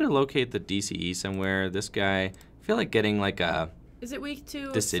could locate the DCE somewhere. This guy, I feel like getting a. Is it weak to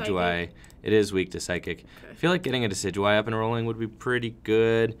Decidueye? Psychic? It is weak to Psychic. Okay. I feel like getting a Decidueye up and rolling would be pretty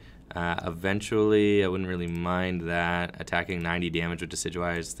good. Eventually, I wouldn't really mind that. Attacking 90 damage with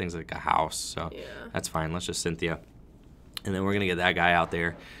Decidueye is things like a house, so that's fine. Let's just Cynthia. And then we're going to get that guy out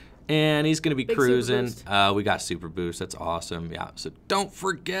there. And he's going to be cruising. We got Super Boost. That's awesome. Yeah, so don't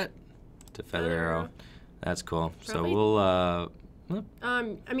forget to Feather Arrow. That's cool. Probably. So we'll...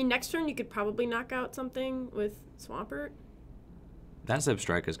 I mean, next turn you could probably knock out something with Swampert. That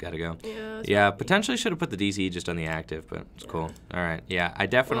Zebstrika's got to go. Yeah, potentially should have put the DC just on the active, but it's cool. All right. Yeah, I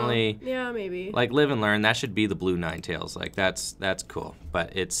definitely maybe live and learn. That should be the blue Ninetales. That's cool,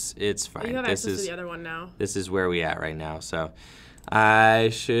 but it's fine. You have access to the other one now. This is where we at right now. So I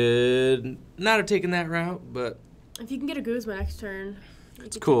should not have taken that route, but if you can get a Guzma next turn,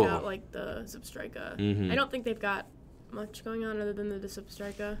 it's cool. Take out the Zebstrika. I don't think they've got much going on other than the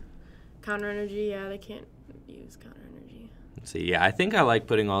Zebstrika. Counter energy, they can't use counter energy. See, yeah, I think I like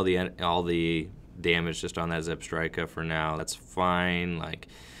putting all the damage just on that Zebstrika for now. That's fine.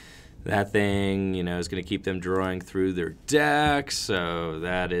 That thing, is going to keep them drawing through their deck, so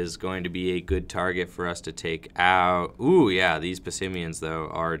that is going to be a good target for us to take out. Ooh, yeah, these Passimians, though,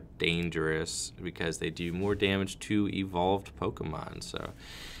 are dangerous because they do more damage to evolved Pokemon, so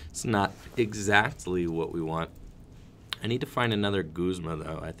it's not exactly what we want. I need to find another Guzma,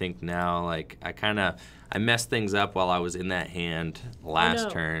 though. I think now, I messed things up while I was in that hand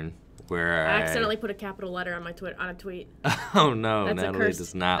last turn where I accidentally put a capital letter on my on a tweet. Oh no, That's Natalie cursed.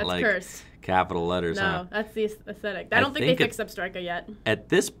 does not That's like cursed. capital letters. No, huh? that's the aesthetic. I don't think they fixed Substrika yet. At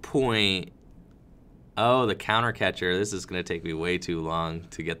this point, oh, the counter catcher. This is going to take me way too long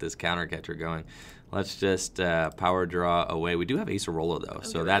to get this counter catcher going. Let's just power draw away. We do have Acerola though,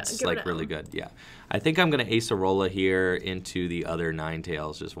 so that's like really good. Yeah, I think I'm going to Acerola here into the other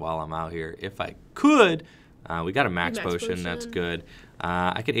Ninetales just while I'm out here. If I could, we got a max potion. That's good.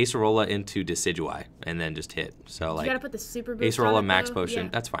 I could Acerola into Decidueye and then just hit. So like, you got to put the super boost Acerola on it, max though. potion.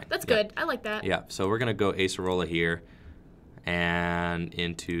 Yeah. That's fine. That's good. I like that. Yeah. So we're gonna go Acerola here and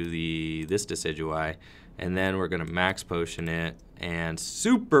into this Decidueye. And then we're going to max potion it and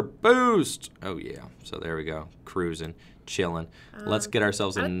super boost. Oh, yeah. So there we go. Cruising, chilling. Let's get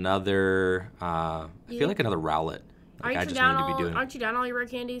ourselves another, I feel like another Rowlet. Like aren't you down all your rare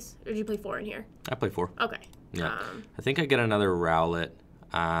candies? Or did you play 4 in here? I play 4. Okay. Yeah. I think I get another Rowlet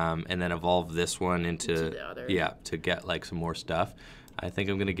and then evolve this one into the other. Yeah, to get like some more stuff. I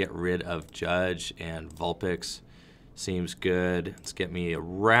think I'm going to get rid of Judge and Vulpix. Seems good. Let's get me a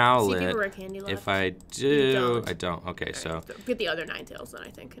Rowlet. See if you have a rare candy left. If I do, I don't. Okay, so get the other Ninetales then, I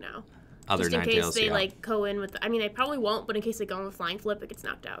think, now. Other Just in Ninetales, case they like go in with. I mean, they probably won't, but in case they go in with Flying Flip, it gets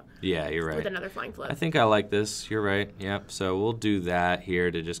knocked out. Yeah, you're right. With another Flying Flip. I think I like this. You're right. Yep. So we'll do that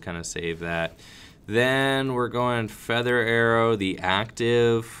here to just kind of save that. Then we're going Feather Arrow, the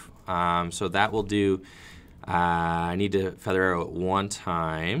active. So that will do. I need to Feather Arrow at 1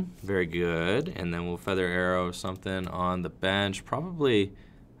 time. Very good. And then we'll Feather Arrow something on the bench. Probably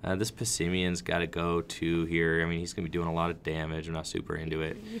this Passimian's got to go too here. I mean, he's going to be doing a lot of damage. I'm not super into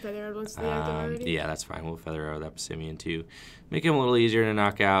it. You Feather Arrow once the active already? Yeah, that's fine. We'll Feather Arrow that Passimian too. Make him a little easier to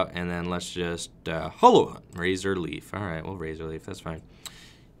knock out. And then let's just Hollow Hunt. Razor Leaf. All right, we'll Razor Leaf. That's fine.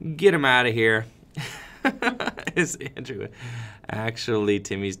 Get him out of here. Is Andrew actually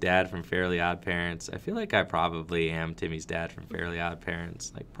Timmy's dad from Fairly Odd Parents? I feel like I probably am Timmy's dad from Fairly Odd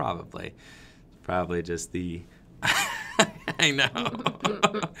Parents. Like, probably. Probably just the... I know.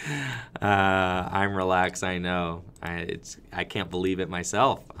 I'm relaxed, I know. I can't believe it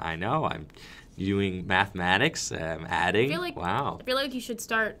myself. I know. I'm doing mathematics. I'm adding. Wow. I feel like you should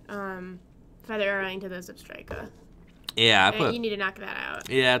start Feather Arrow into the Substrika. Yeah, you need to knock that out.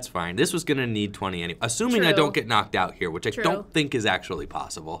 Yeah, it's fine. This was going to need 20 anyway. Assuming I don't get knocked out here, which I don't think is actually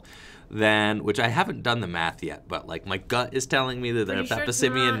possible, then, which I haven't done the math yet, but like my gut is telling me that if that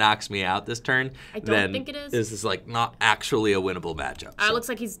Passimian knocks me out this turn, then think it is. This is like not actually a winnable matchup. It looks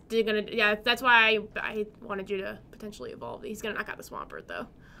like he's going to, yeah, that's why I wanted you to potentially evolve. He's going to knock out the Swampert, though.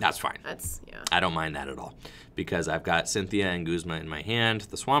 That's fine. Yeah. I don't mind that at all because I've got Cynthia and Guzma in my hand.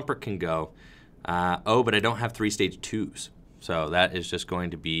 The Swampert can go. But I don't have 3 stage 2s. So that is just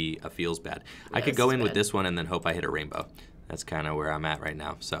going to be a feels bad. I could go in with this one and then hope I hit a rainbow. That's kind of where I'm at right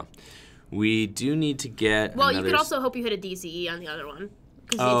now. So we do need to get you could also hope you hit a DCE on the other one.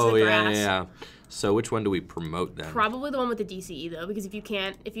 Oh, yeah. So which one do we promote then? Probably the one with the DCE, though, because if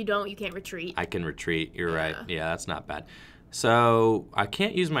you don't, you can't retreat. I can retreat. You're right. Yeah, that's not bad. So I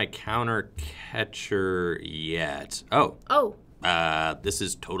can't use my counter catcher yet. Oh. This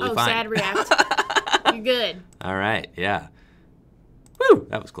is totally fine. Sad react. You're good. All right, yeah. Woo,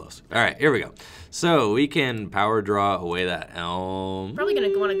 that was close. All right, here we go. So we can power draw away that Elm. Probably going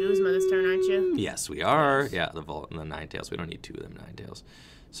to go on a Guzma this turn, aren't you? Yes, we are. Yes. Yeah, the Volt and the Ninetales. We don't need 2 of them Ninetales.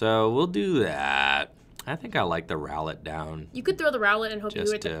 So we'll do that. I think I like the Rowlet down. You could throw the Rowlet and hope you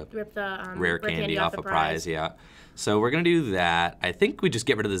rip the rare candy off a prize. Yeah. So we're going to do that. I think we just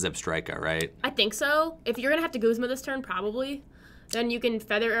get rid of the Zebstrika, right? I think so. If you're going to have to Guzma this turn, probably. Then you can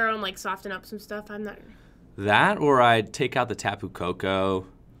Feather Arrow and, like, soften up some stuff. I'm not... That, or I'd take out the Tapu Koko.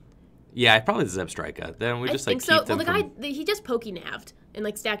 Yeah, probably the Zebstrika. Then we just, like, keep them the guy, he just Poke-Nav'd and,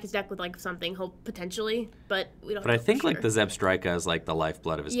 like, stacked his deck with, like, something, potentially. But we don't know. But I think, like, the Zebstrika is, like, the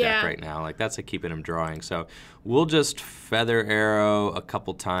lifeblood of his deck right now. Like, that's, like, keeping him drawing. So we'll just Feather Arrow a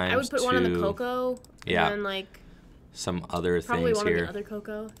couple times. I would put one on the Koko. And then, like... some other things here. Probably one on the other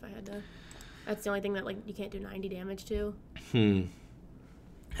Koko, if I had to... That's the only thing that, like, you can't do 90 damage to.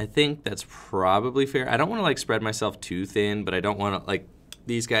 I think that's probably fair. I don't want to, like, spread myself too thin, but I don't want to, like,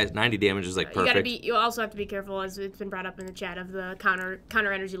 these guys, 90 damage is, like, perfect. You also have to be careful, as it's been brought up in the chat, of the counter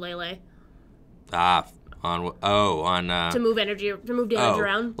energy Lele. To move damage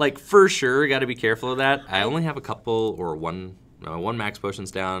around. Like, for sure, got to be careful of that. I only have a couple, or one max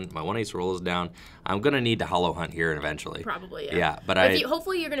potion's down, my 1 Acerola's down. I'm going to need to Hollow Hunt here eventually. Probably, yeah. Yeah, but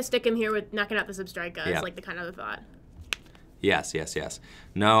hopefully you're going to stick him here with knocking out the Substrika is, like, the kind of the thought. Yes, yes, yes.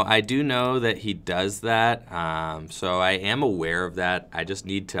 No, I do know that he does that, so I am aware of that. I just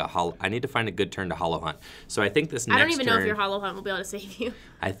need to find a good turn to Hollow Hunt. So I think this next turn... I don't even know if your Hollow Hunt will be able to save you.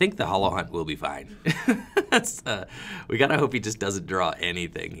 I think the Hollow Hunt will be fine. We gotta hope he just doesn't draw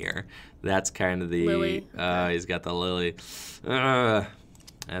anything here. That's kind of the... Lily. He's got the Lily.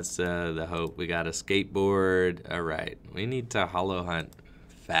 That's the hope. We got a skateboard. All right. We need to Hollow Hunt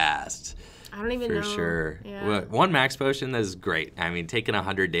fast. I don't even know. For sure. Yeah. One max potion, that is great. I mean, taking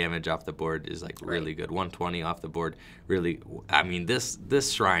 100 damage off the board is like really good. 120 off the board, really. I mean, this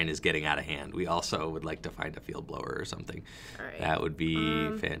shrine is getting out of hand. We also would like to find a field blower or something. All right. That would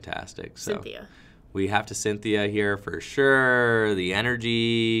be fantastic. So Cynthia. we have to Cynthia here for sure. The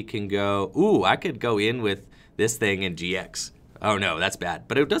energy can go. Ooh, I could go in with this thing in GX. Oh no, that's bad.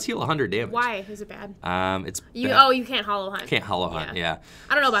 But it does heal 100 damage. Why is it bad? It's bad. You can't Hollow Hunt. Can't Hollow Hunt. Yeah.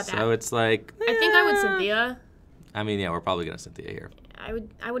 I don't know about that. So it's like. I think I would Cynthia. I mean, yeah, we're probably gonna Cynthia here. I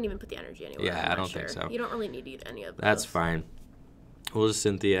wouldn't even put the energy anywhere. Yeah, I don't think so. You don't really need to eat any of those. That's fine. We'll just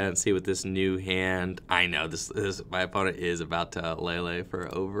Cynthia and see what this new hand. I know this my opponent is about to Lele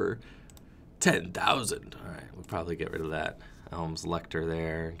for over 10,000. All right, we'll probably get rid of that. Elm's Lecter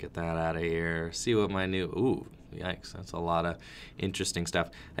there. Get that out of here. See what my new. Ooh, yikes! That's a lot of interesting stuff.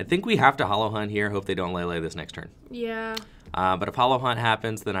 I think we have to Hollow Hunt here. Hope they don't Lele this next turn. Yeah. But if Hollow Hunt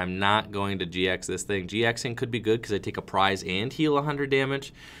happens, then I'm not going to GX this thing. GXing could be good because I take a prize and heal 100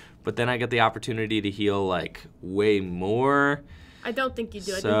 damage, but then I get the opportunity to heal like way more. I don't think you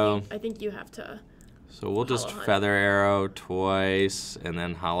do. So, I think you have to. So we'll just Feather Arrow twice and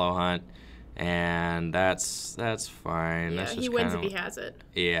then Hollow Hunt. And that's fine. Yeah, that's just he wins if he has it.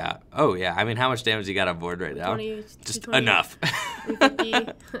 Yeah. Oh, yeah. I mean, how much damage you got on board right now? 20, just 220, enough.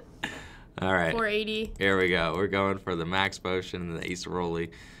 350. All right. 480. Here we go. We're going for the Max Potion and the Ace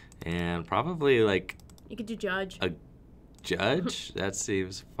Rolly. And probably like... You could do Judge. A Judge? That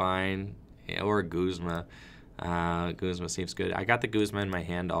seems fine. Yeah, or a Guzma. Guzma seems good. I got the Guzma in my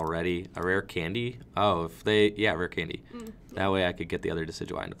hand already. A Rare Candy? Oh, if they... Yeah, Rare Candy. That way I could get the other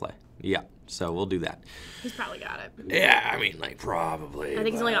Decidueye into play. Yeah, so we'll do that. He's probably got it. Yeah, I mean, like, probably. I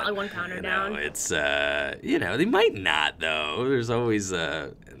think he's only got, like, one counter down. It's, they might not, though. There's always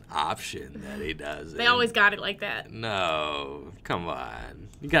an option that he does. They always got it like that. No, come on.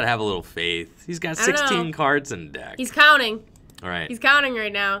 You got to have a little faith. He's got 16 cards in deck. He's counting. All right. He's counting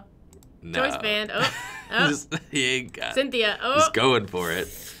right now. No. Choice band. Oh. He ain't got Cynthia. Oh. He's going for it.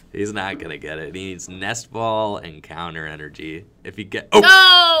 He's not going to get it. He needs Nest Ball and Counter Energy. If he get...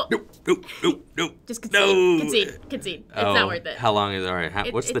 Oh! No! No. Just concede. Concede. It's not worth it. How long is it? All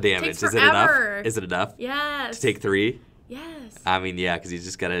right. What's the damage? Takes Is it enough? forever. Is it enough? Yes. To take 3? Yes. I mean, yeah, because he's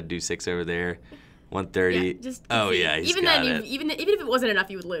just got to do 6 over there. 130. Yeah, just oh, yeah, he's even got then, it. even if it wasn't enough,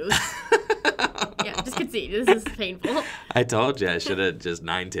 you would lose. Yeah, just concede. This is painful. I told you I should have just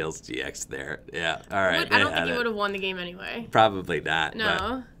Ninetales GX there. Yeah, all right. I don't think you would have won the game anyway. Probably not.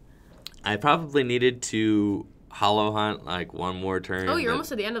 No. I probably needed to Hollow Hunt like one more turn. Oh, you're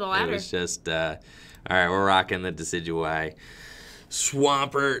almost at the end of the ladder. It was just, all right, we're rocking the Decidueye.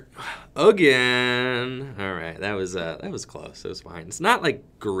 Swampert again. All right, that was close. It was fine. It's not like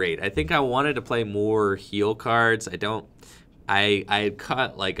great. I think I wanted to play more heal cards. I had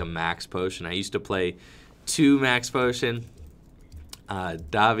cut like a max potion. I used to play 2 max potion.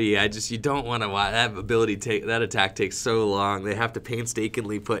 Davi, you don't want to watch that ability that attack takes so long. They have to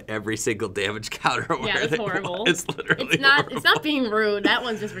painstakingly put every single damage counter where that's horrible. It's literally horrible. It's not being rude. That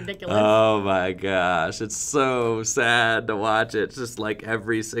one's just ridiculous. Oh my gosh, it's so sad to watch it. It's just like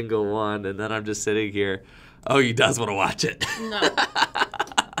every single one, and then I'm just sitting here. Oh, he does want to watch it. No.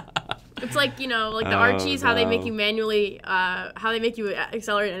 It's like, like the Archies, how they make you manually, how they make you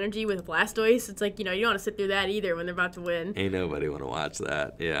accelerate energy with Blastoise. It's like, you don't want to sit through that either when they're about to win. Ain't nobody want to watch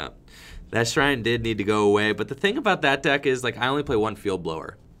that, yeah. That Shrine did need to go away, but the thing about that deck is, like, I only play 1 Field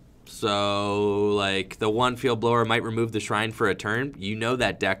Blower. So, like, the 1 Field Blower might remove the Shrine for a turn. You know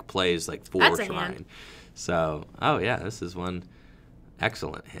that deck plays, like, 4 That's a Shrine. hand. So, oh, yeah, this is one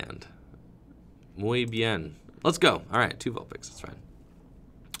excellent hand. Muy bien. Let's go. All right, 2 Vulpix, that's fine.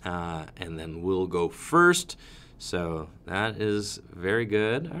 And then we'll go first. So that is very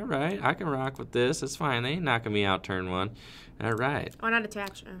good. All right, I can rock with this. It's fine. They ain't knocking me out turn 1. All right. Why not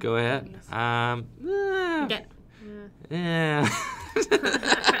attach? Go ahead. Yeah.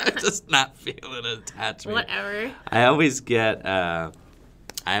 Just not feeling attachment. Whatever. I always get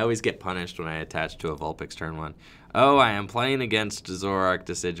punished when I attach to a Vulpix turn 1. Oh, I am playing against Zoroark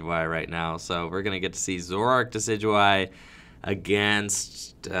Decidueye right now, so we're gonna get to see Zoroark Decidueye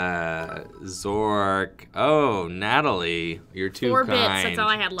against Zoroark. Oh, Natalie, you're too 4 kind. bits, that's all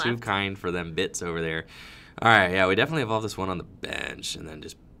I had left. Too kind for them bits over there. All right, yeah, we definitely evolved this one on the bench and then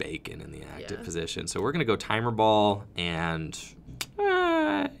just Bacon in the active position. So we're going to go Timer Ball and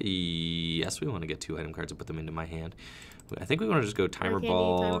yes, we want to get 2 item cards and put them into my hand. I think we want to just go Timer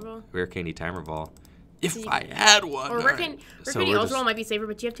Ball, Rare Candy, Timer Ball. If I had one. Or Rare Candy Ultra Ball might be safer,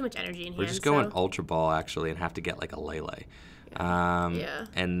 but you have too much energy in hand. We're just going Ultra Ball, actually, and have to get like a Lele. Yeah.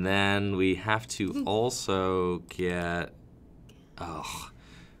 And then we have to also get,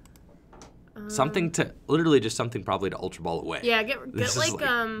 something to, literally just something probably to Ultra Ball away. Yeah, get this like,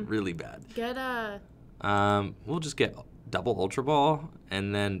 is really bad. Get we'll just get double Ultra Ball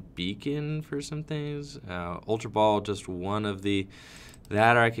and then Beacon for some things. Ultra Ball, just one of the,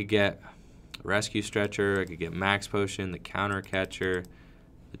 that, or I could get Rescue Stretcher, I could get Max Potion, the Counter Catcher,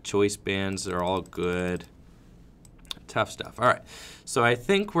 the Choice Bands are all good. Tough stuff. All right, so I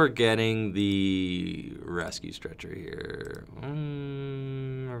think we're getting the Rescue Stretcher here.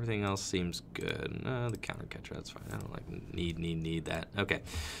 Everything else seems good. The Counter Catcher, that's fine. I don't like need that. Okay,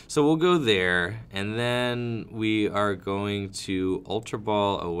 so we'll go there, and then we are going to Ultra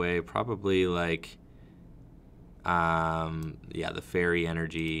Ball away, probably like, yeah, the Fairy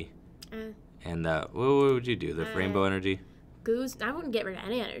Energy, and the, what would you do? The Rainbow Energy? I wouldn't get rid of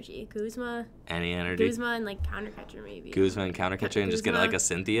any energy. Guzma. Any energy? Guzma and like Counter Catcher maybe. Guzma and Counter Catcher and just get like a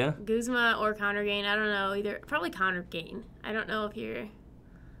Cynthia? Guzma or Counter Gain. I don't know. Either. Probably Counter Gain. I don't know if you're.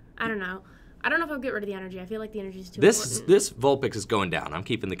 I don't know. I don't know if I'll get rid of the energy. I feel like the energy is too important. This Vulpix is going down. I'm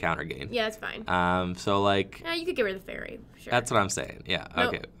keeping the Counter Gain. Yeah, it's fine. So like. Yeah, you could get rid of the Fairy. Sure. That's what I'm saying. Yeah.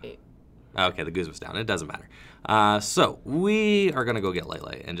 Okay. Nope. Okay, the Guzma's down. It doesn't matter. So we are going to go get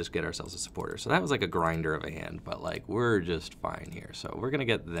Lele and just get ourselves a supporter. So that was like a grinder of a hand, but like we're just fine here. So we're going to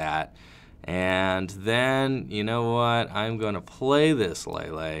get that. And then, you know what? I'm going to play this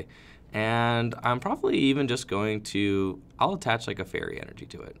Lele. And I'm probably even just going to, I'll attach like a Fairy Energy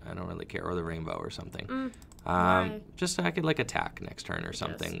to it. I don't really care. Or the Rainbow or something. Just so I could like attack next turn or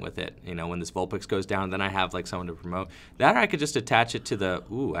something with it. You know, when this Vulpix goes down, then I have like someone to promote. That, or I could just attach it to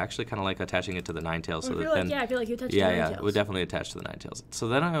the, actually kind of like attaching it to the Ninetales. So that then, I feel like you attach it to the Ninetales. Yeah, we'll definitely attach to the Ninetales. So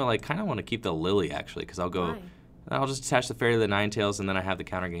then I like kind of want to keep the Lily actually, because I'll go, I'll just attach the Fairy to the Ninetales, and then I have the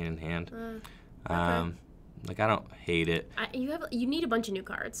Counter Gain in hand. Okay. Like I don't hate it. You need a bunch of new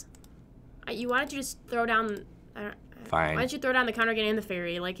cards. Why don't you just throw down? Fine. Why don't you throw down the Counter Gain and the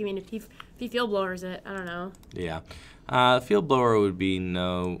Fairy? Like, I mean, if he Field Blowers it, I don't know. Yeah. Field Blower would be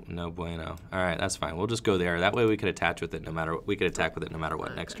no bueno. All right, that's fine. We'll just go there. That way we could attach with it no matter what. We could attack with it no matter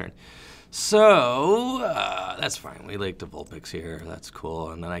what next turn. So that's fine. We like the Vulpix here. That's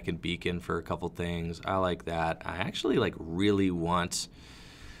cool. And then I can Beacon for a couple things. I like that. I actually like really want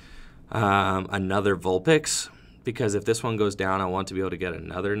another Vulpix, because if this one goes down, I want to be able to get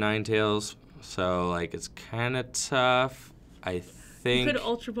another Ninetales. So, like, it's kind of tough. I think... You could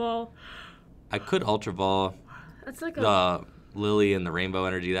Ultra Ball. I could Ultra Ball. That's like the Lily and the Rainbow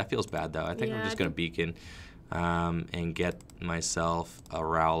Energy. That feels bad, though. I think I'm just going to Beacon and get myself a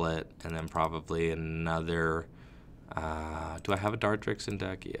Rowlet and then probably another... do I have a Dartrix in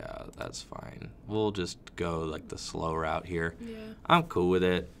deck? Yeah, that's fine. We'll just go, like, the slow route here. Yeah. I'm cool with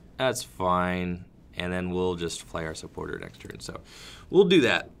it. That's fine. And then we'll just play our supporter next turn. So we'll do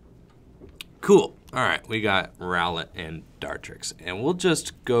that. Cool. All right, we got Rowlet and Dartrix. And we'll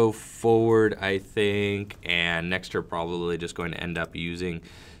just go forward, I think. And next turn probably just going to end up using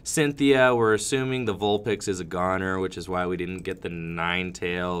Cynthia. We're assuming the Vulpix is a goner, which is why we didn't get the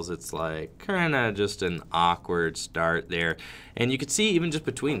Ninetales. It's like kind of just an awkward start there. And you can see even just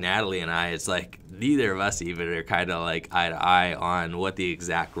between Natalie and I, it's like neither of us even are kind of like eye to eye on what the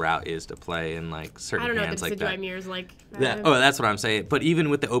exact route is to play in like certain hands like that. I don't know what the Decidueye mirror's like. That's what I'm saying. But even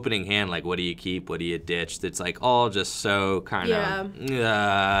with the opening hand, like what do you keep, what do you ditch? It's like all just so kind of,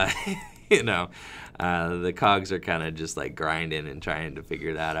 you know. The cogs are kind of just like grinding and trying to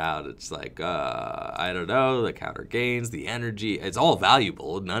figure that out. It's like, I don't know, the Counter Gains, the energy, it's all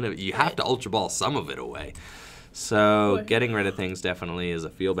valuable. None of it, you have to Ultra Ball some of it away. So getting rid of things definitely is a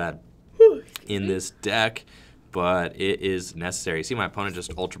feel bad in this deck, but it is necessary. See, my opponent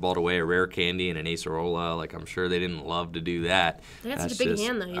just Ultra Balled away a Rare Candy and an Acerola. Like, I'm sure they didn't love to do that. They got such a big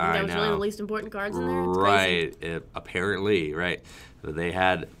hand, though. You think that was really the least important cards in there? It's right. Apparently, right. They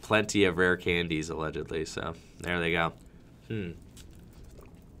had plenty of rare candies, allegedly, so there they go.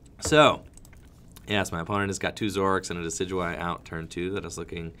 So, yes, my opponent has got 2 Zoroarks and a Decidueye out turn 2. That is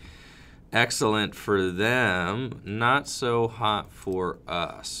looking excellent for them. Not so hot for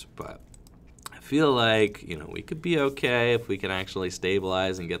us, but I feel like, you know, we could be okay if we can actually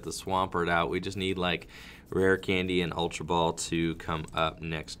stabilize and get the Swampert out. We just need, like, Rare Candy and Ultra Ball to come up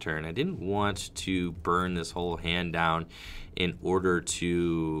next turn. I didn't want to burn this whole hand down in order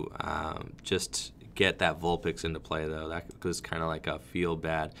to just get that Vulpix into play, though. That was kind of like a feel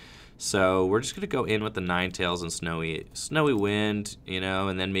bad. So we're just going to go in with the Ninetales and Snowy Wind, you know,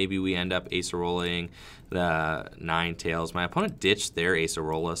 and then maybe we end up Acerola-ing the Ninetales. My opponent ditched their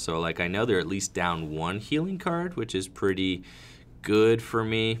Acerola, so like I know they're at least down 1 healing card, which is pretty good for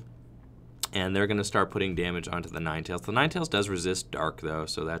me. And they're going to start putting damage onto the Ninetales. The Ninetales does resist Dark, though,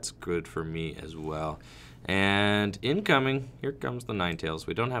 so that's good for me as well. And incoming, here comes the Ninetales.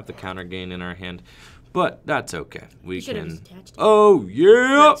 We don't have the counter gain in our hand, but that's okay. We can. Oh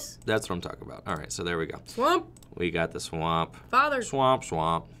yeah, nice. That's what I'm talking about. All right, so there we go. Swamp. We got the Swamp. Father.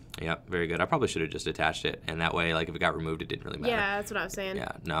 Swamp. Yep, very good. I probably should have just attached it, and that way, like, if it got removed, it didn't really matter. Yeah, that's what I was saying.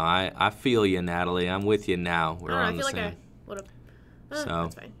 Yeah, no, I feel you, Natalie. I'm with you now. We're on the same. I feel like I would have. So,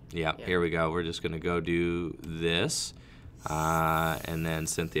 that's fine. Yeah, here we go. We're just gonna go do this, and then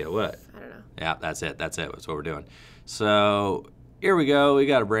Cynthia, what? I don't know. Yeah, that's it. That's what we're doing. So here we go. We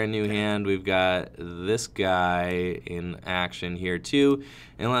got a brand new hand. We've got this guy in action here too,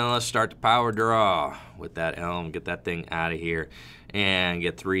 and then let's start the power draw with that Elm. Get that thing out of here, and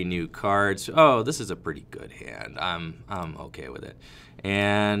get 3 new cards. Oh, this is a pretty good hand. I'm okay with it.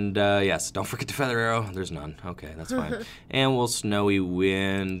 And yes, don't forget the Feather Arrow. There's none. Okay, that's fine. And we'll Snowy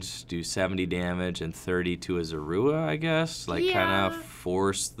Wind, do 70 damage and 30 to a Zorua, I guess. Like kind of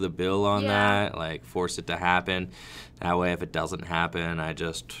force the bill on that. Like force it to happen. That way, if it doesn't happen, I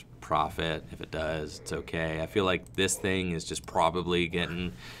just profit. If it does, it's okay. I feel like this thing is just probably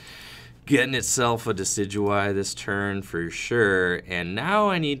getting itself a Decidueye this turn for sure. And now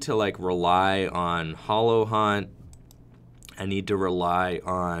I need to like rely on Hollow Hunt. I need to rely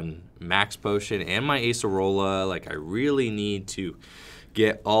on Max Potion and my Acerola. Like, I really need to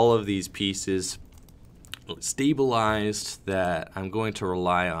get all of these pieces stabilized that I'm going to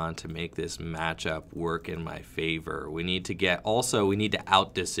rely on to make this matchup work in my favor. We need to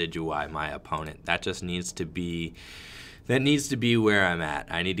out Decidueye my opponent. That just needs to be where I'm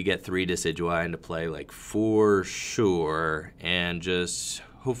at. I need to get 3 Decidueye into play, like, for sure, and just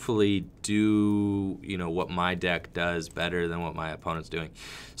hopefully do, you know, what my deck does better than what my opponent's doing.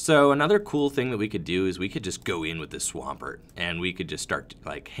 So another cool thing that we could do is we could just go in with this Swampert, and we could just start,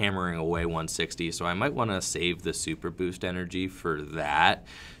 like, hammering away 160. So I might want to save the Super Boost energy for that,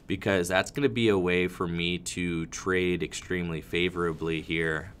 because that's going to be a way for me to trade extremely favorably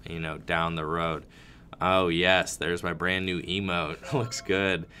here, you know, down the road. Oh, yes, there's my brand new emote. Looks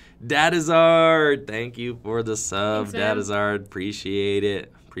good. Dadazard, thank you for the sub. Thanks, Dadazard, appreciate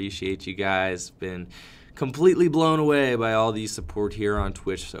it. Appreciate you guys. Been completely blown away by all the support here on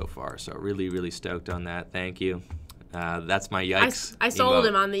Twitch so far. So really, really stoked on that. Thank you. That's my yikes. I sold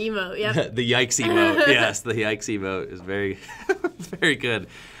him on the emote, yeah. The yikes emote, yes, the yikes emote is very, very good.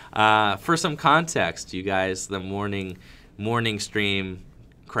 For some context, you guys, the morning stream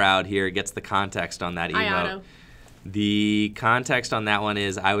crowd here gets the context on that emote. The context on that one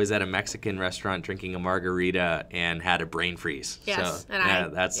is I was at a Mexican restaurant drinking a margarita and had a brain freeze. Yes,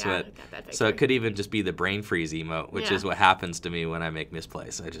 so, so it could even just be the brain freeze emote, which is what happens to me when I make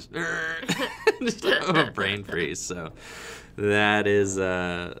misplays. I just have a brain freeze. So that is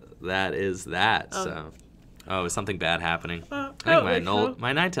that. Oh. So. Oh, is something bad happening? I think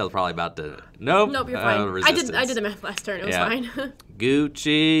my Ninetale's probably about to. Nope, you're fine. I did the math last turn. It was fine.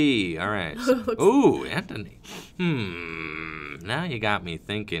 Gucci. All right. Ooh, Anthony. Now you got me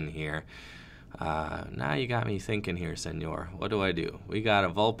thinking here. Senor. What do I do? We got a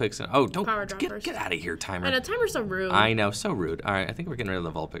Vulpix and don't get out of here, Timer. I know, Timer's so rude. I know, so rude. All right, I think we're getting rid of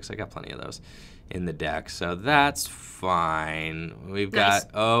the Vulpix. I got plenty of those in the deck, so that's fine. We've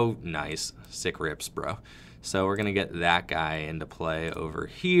got nice, sick rips, bro. So we're gonna get that guy into play over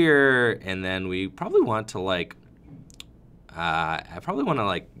here, and then we probably want to like,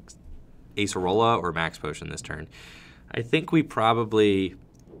 Acerola or Max Potion this turn. I think we probably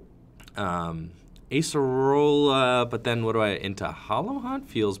Acerola, but then what do I into Hollow Hunt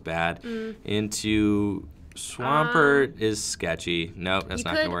feels bad. Into Swampert is sketchy. Nope, that's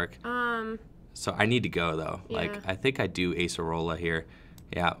not gonna work. So I need to go though. Yeah. Like I think I do Acerola here.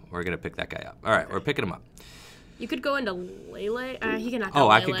 Yeah, we're gonna pick that guy up. All right, we're picking him up. You could go into Lele. He can knock out Lele.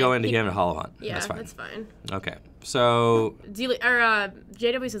 I could go into him and Hollow Hunt. Yeah, that's fine. Okay, so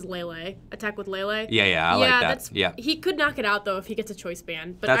JW says Lele. Attack with Lele. Yeah, I like that. He could knock it out though if he gets a choice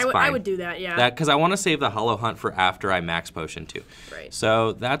band. But that's fine. I would do that. Yeah. Because I want to save the Hollow Hunt for after I Max Potion too. Right.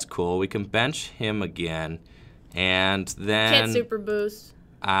 So that's cool. We can bench him again, and then can't super boost.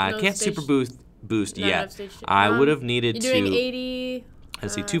 Can't super boost yet. I would have needed to. You're doing 80.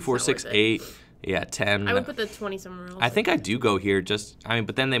 Let's see, 2, 4, 6, 8. Yeah, 10. I would put the 20 somewhere else. I think I do go here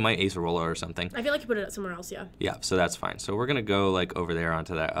but then they might Acerola or something. I feel like you put it somewhere else, yeah. Yeah, so that's fine. So we're going to go like over there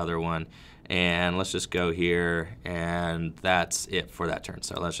onto that other one. And let's just go here, and that's it for that turn.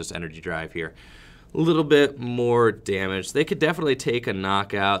 So let's just Energy Drive here. A little bit more damage. They could definitely take a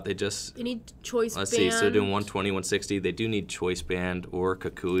knockout. They need Choice Band. Let's see, so doing 120, 160. They do need Choice Band or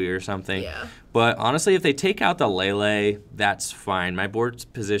Kukui or something. Yeah. But honestly, if they take out the Lele, that's fine. My board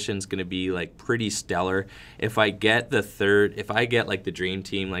position's going to be like pretty stellar. If I get like the Dream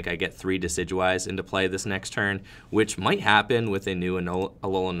Team, like I get 3 Decidueyes into play this next turn, which might happen with a new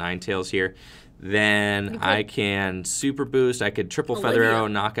Alolan Ninetales here, then I can Super Boost. I could triple Feather Arrow,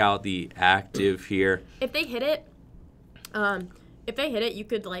 knock out the active here. If they hit it, you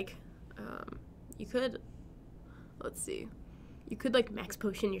could like, let's see, you could like Max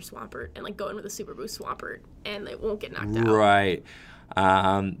Potion your Swampert and like go in with a Super Boost Swampert, and it won't get knocked out. Right.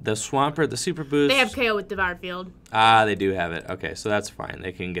 The Swampert, the Super Boost. They have KO with Devoured Field. Ah, they do have it. Okay, so that's fine.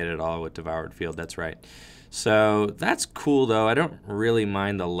 They can get it all with Devoured Field. That's right. So that's cool, though. I don't really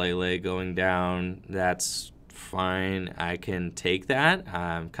mind the Lele going down. That's fine. I can take that.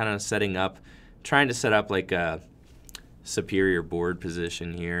 I'm kind of trying to set up like a superior board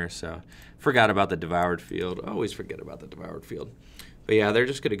position here. So forgot about the Devoured Field. Always forget about the Devoured Field. But yeah, they're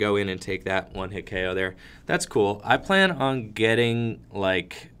just going to go in and take that one-hit KO there. That's cool. I plan on getting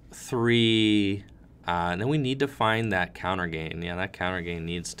like 3, and then we need to find that counter gain. Yeah, that counter gain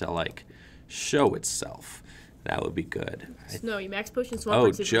needs to like show itself. That would be good. No, you Max Potion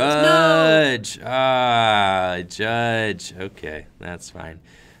Swampert. Oh, Judge. No! Ah, Judge. Okay, that's fine.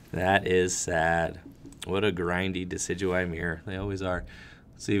 That is sad. What a grindy Decidueye mirror. They always are.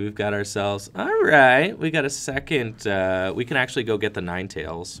 See, we've got ourselves. All right, we got a second. We can actually go get the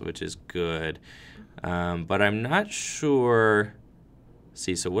Ninetales, which is good. But I'm not sure.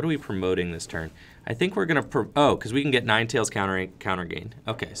 See, so what are we promoting this turn? I think we're gonna because we can get Ninetales counter gain.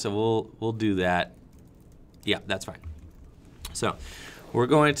 Okay, so we'll do that. Yeah, that's fine. So we're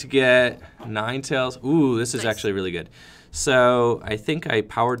going to get Ninetales. Ooh, this is actually really good. So I think I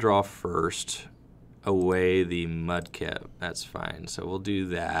power draw first, away the Mudkip. That's fine. So we'll do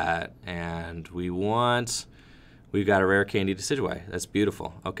that. And we've got a rare candy Decidueye. That's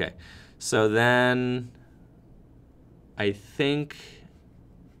beautiful. Okay. So then I think,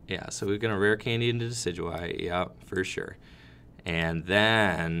 yeah, so we're going to rare candy into Decidueye. Yeah, for sure. And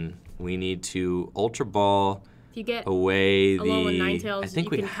then we need to Ultra Ball away the Ninetales, I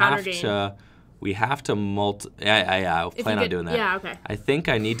think we have to I'll plan on doing that. Yeah, okay. I think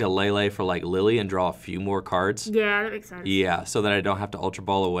I need to Lele for like Lily and draw a few more cards. Yeah, that makes sense. Yeah, so that I don't have to Ultra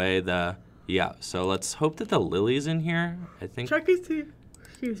Ball away the so let's hope that the Lily's in here. I think. Check to see.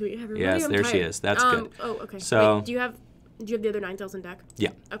 Excuse me. Yes, there she is. That's good. Oh, okay. So wait, do you have the other Ninetales in deck? Yeah.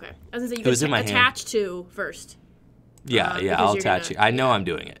 Okay. I was gonna say you can attach to first. Yeah, I'll attach you. I know I'm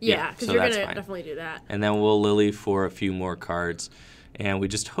doing it. Yeah, because so you're going to definitely do that. And then we'll Lily for a few more cards. And we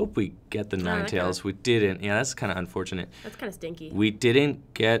just hope we get the Ninetales. We didn't. Yeah, that's kind of unfortunate. That's kind of stinky. We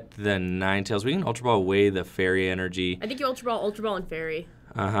didn't get the Ninetales. We can Ultra Ball away the Fairy Energy. I think you Ultra Ball, and Fairy.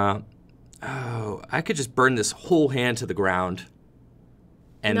 Uh-huh. Oh, I could just burn this whole hand to the ground.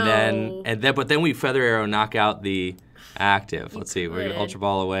 But then we Feather Arrow knock out the active. Let's see. We're going to Ultra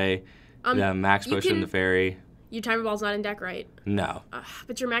Ball away the Max Potion, the Fairy. Your Timer Ball's not in deck, right? No.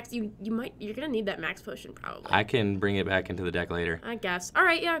 But your Max, you're gonna need that Max Potion probably. I can bring it back into the deck later. I guess. All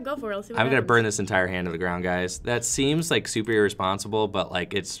right, yeah, go for it. Let's see what I'm happens. gonna burn this entire hand to the ground, guys. That seems like super irresponsible, but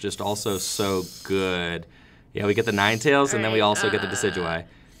like it's just also so good. Yeah, we get the Ninetales, and then we also get the Decidueye,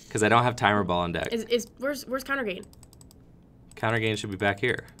 because I don't have Timer Ball in deck. Where's Counter Gain? Counter Gain should be back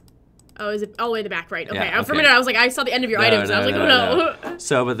here. Oh, is it all the way to the back, right? Okay. Yeah, For a minute, I was like, I saw the end of your items, and I was like, no.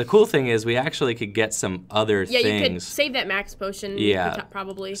 So, but the cool thing is we actually could get some other things. Yeah, you could save that Max Potion. Yeah.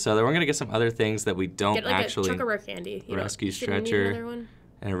 Probably. So then we're going to get some other things that we don't get like actually... Get a rare candy. Rescue Stretcher.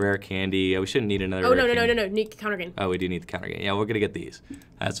 And a rare candy. Yeah, we shouldn't need another rare candy. No. Need counter gain. Oh, we do need the counter gain. Yeah, we're going to get these.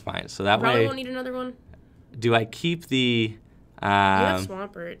 That's fine. So that Probably way... won't need another one. Do I keep the... you have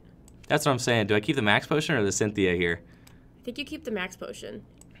Swampert. That's what I'm saying. Do I keep the Max Potion or the Cynthia here? I think you keep the Max Potion.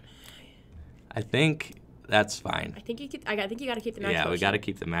 I think that's fine. I think you got to keep the Max Potion. Yeah, we got to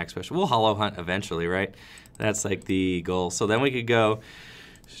keep the Max Potion. We'll Hollow Hunt eventually, right? That's like the goal. So then we could go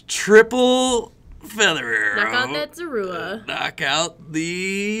triple Feather Arrow. Knock out that Zorua. Knock out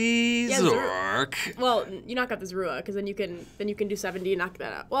the Zoroark. Well, you knock out the Zorua because then you can do 70 and knock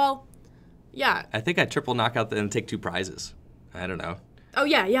that out. Well, yeah. I think I triple knock out and take 2 prizes. I don't know. Oh,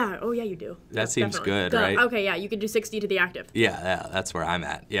 yeah. Oh, yeah, you do. That seems good, right? Okay, yeah, you can do 60 to the active. Yeah, that's where I'm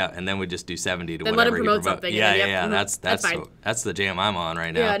at. Yeah, and then we just do 70 to then whatever let him promote something. Yeah, that's fine. That's the jam I'm on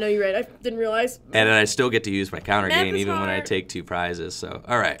right now. Yeah, no, you're right. I didn't realize. And then I still get to use my counter gain even when I take 2 prizes. So,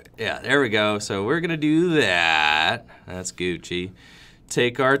 all right. Yeah, there we go. So we're going to do that. That's Gucci.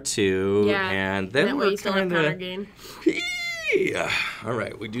 take our 2, Yeah. and then that way we're you still have kind counter of... gain. Yeah. All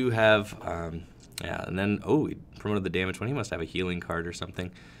right, we do have... yeah, and then, we promoted the damage one. He must have a healing card or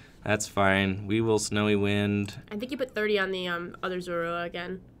something. That's fine. We will Snowy Wind. I think you put 30 on the other Zoroark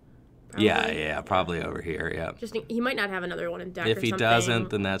again. Probably. Yeah, probably over here, yeah. Just he might not have another one in deck or If he something. doesn't,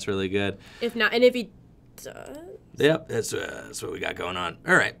 then that's really good. If not, and if he does... Yep, that's what we got going on.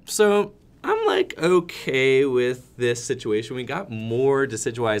 All right, so I'm like okay with this situation. We got more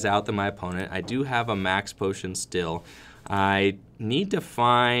Decidueyes out than my opponent. I do have a max potion still. I need to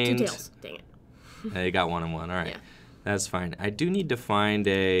find... 2 tails, dang it. They got 1 and 1, all right. Yeah. That's fine. I do need to find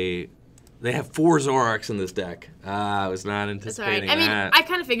a... They have 4 Zoroarks in this deck. I was not anticipating I mean, that. I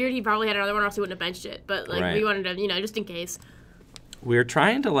kind of figured he probably had another one, or else he wouldn't have benched it. But like, Right. we wanted to, just in case. We're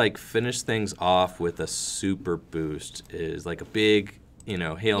trying to like finish things off with a super boost. Is like a big,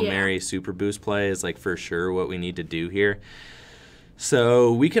 Hail Mary super boost play is like for sure what we need to do here.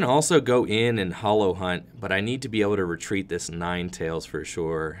 So we can also go in and hollow hunt, but I need to be able to retreat this Ninetales for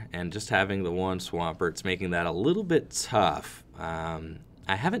sure. And just having the 1 Swampert's making that a little bit tough.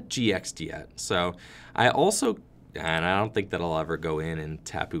 I haven't GX'd yet, so I also, and I don't think that I'll ever go in and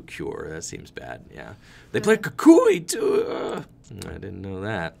Tapu Cure. That seems bad, yeah. They play Kukui, too. I didn't know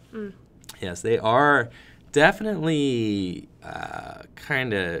that. Yes, they are definitely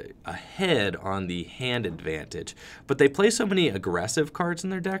kind of ahead on the hand advantage, but they play so many aggressive cards in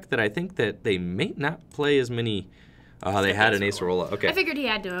their deck that I think that they may not play as many. Oh, they had an Acerola. Okay. I figured he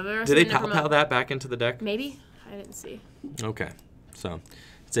had to have. Did they pow that back into the deck? Maybe. I didn't see. Okay. So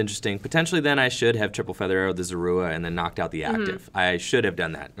it's interesting. Potentially then I should have Triple Feather Arrow the Zorua and then knocked out the active. I should have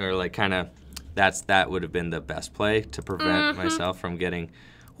done that. Or like kind of, that would have been the best play to prevent myself from getting,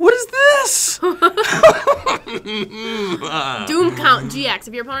 what is this? Doom count GX.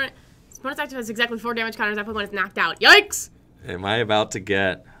 If your opponent's active has exactly 4 damage counters, that Pokemon is knocked out. Yikes! Am I about to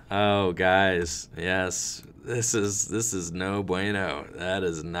get, oh guys, yes, this is no bueno. That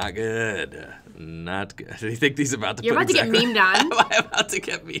is not good. Not good. Do you think these about to You're put about to get memed on. Am I about to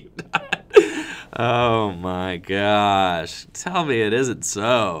get memed on? Oh my gosh. Tell me it isn't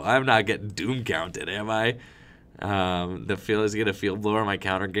so. I'm not getting doom counted, am I? The field is gonna field blower my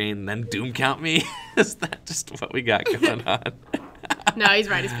counter gain, then doom count me? Is that just what we got going on? No, he's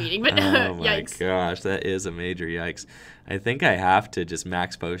right as beating, but Oh my yikes. gosh, that is a major yikes. I think I have to just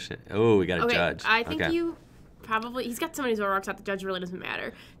max potion. Oh, we got a judge. I think you probably, he's got so many Zoroarks out the judge really doesn't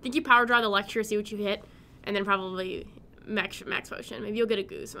matter. I think you power draw the lecture, see what you hit, and then probably max potion. Maybe you'll get a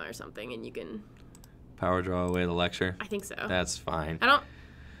Guzma or something, and you can Power draw away the lecture. I think so. That's fine. I don't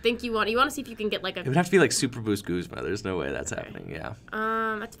think you want to see if you can get like a. It would have to be like Super Boost Guzma. There's no way that's happening. Yeah.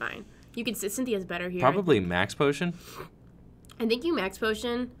 That's fine. You can. Cynthia's better here. Probably max potion. I think you max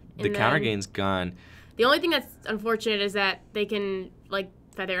potion. The counter gain's gone. The only thing that's unfortunate is that they can like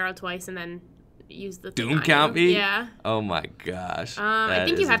feather arrow twice and then use the Doom count me? Yeah. Oh my gosh. I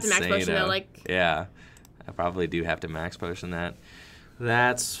think you have to max potion though. Like. Yeah, I probably do have to max potion that.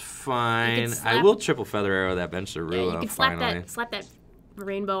 That's fine. Slap, I will triple feather arrow that bench to Rua. Yeah, you can slap that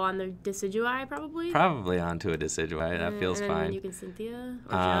rainbow on the Decidueye probably. Probably onto a Decidueye. That feels and fine. Then you can Cynthia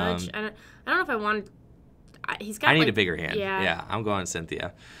or Judge. I don't know if I want. He's got. I need like, a bigger hand. Yeah. Yeah, I'm going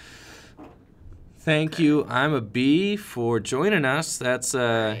Cynthia. Thank you. I'm a B for joining us. That's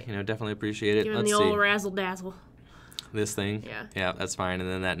definitely appreciate it. Give him Let's the see. old razzle dazzle. This thing? Yeah. Yeah, that's fine. And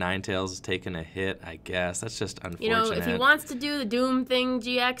then that Ninetales is taking a hit, I guess. That's just unfortunate. If he wants to do the Doom thing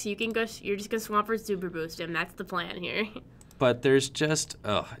GX, you can go. You're just gonna Swampert Super Boost him. That's the plan here. But there's just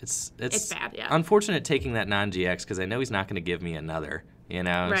it's bad. Yeah. Unfortunate taking that non-GX because I know he's not going to give me another.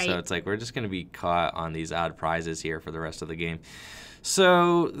 Right. So it's like we're just going to be caught on these odd prizes here for the rest of the game.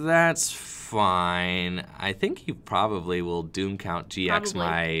 So that's fine. I think he probably will Doom count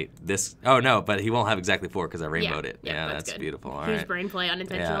GX Oh no, but he won't have exactly 4 because I rainbowed it. Yeah, that's beautiful. All Huge right. brain play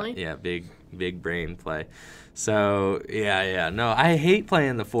unintentionally. Yeah, big brain play. So no, I hate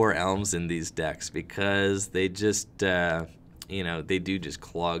playing the 4 elms in these decks because they just they do just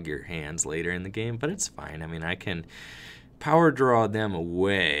clog your hands later in the game. But it's fine. I mean, I can power draw them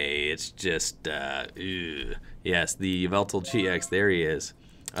away. It's just yes, the Yveltal GX. There he is.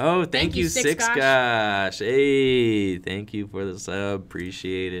 Oh, thank you, Six Gosh. Hey, thank you for the sub.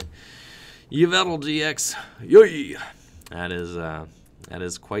 Appreciate it. Yveltal GX. Yay! That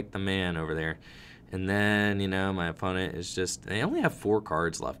is quite the man over there. And then, my opponent is just, they only have 4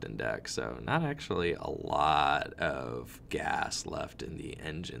 cards left in deck, so not actually a lot of gas left in the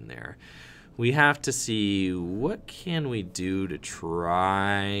engine there. We have to see what can we do to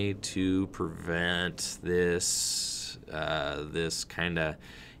try to prevent this this kind of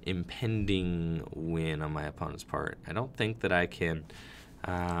impending win on my opponent's part. I don't think that I can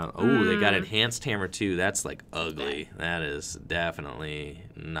Oh, they got Enhanced Hammer too. That's like ugly. That is definitely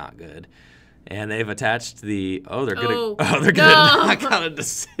not good. And they've attached the. Oh, they're gonna. They're gonna knock out a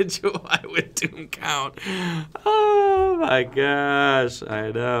Decidueye with Doom Count. Oh my gosh!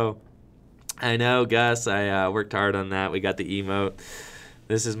 I know, Gus. I worked hard on that. We got the emote.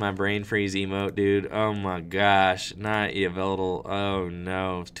 This is my brain freeze emote, dude. Oh my gosh, not Yveltal. Oh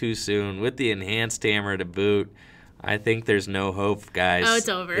no, too soon. With the Enhanced Hammer to boot, I think there's no hope, guys. Oh, it's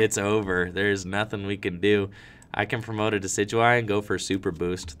over. It's over. There's nothing we can do. I can promote a Decidueye and go for Super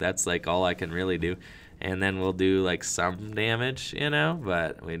Boost. That's like all I can really do. And then we'll do like some damage, you know.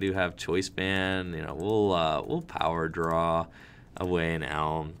 But we do have Choice Band. You know, we'll Power Draw away an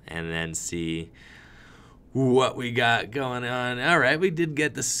Elm and then see what we got going on. All right, we did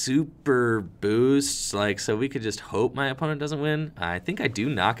get the Super Boosts, like, so we could just hope my opponent doesn't win. I think I do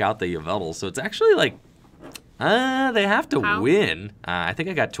knock out the Yveltal, so it's actually like. They have to win. I think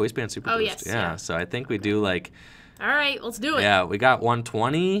I got Choice Band Super Boost. Yes, yeah. So I think we do like. All right, let's do it. Yeah, we got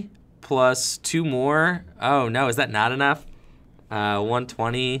 120 plus 2 more. Oh no, is that not enough?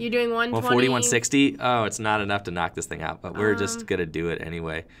 120. You're doing 120. 140, 160. Oh, it's not enough to knock this thing out, but we're just gonna do it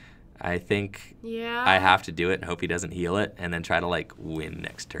anyway. I think I have to do it and hope he doesn't heal it, and then try to like win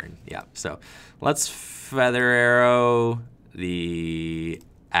next turn. Yeah. So let's Feather Arrow the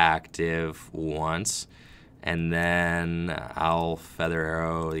active once. And then I'll Feather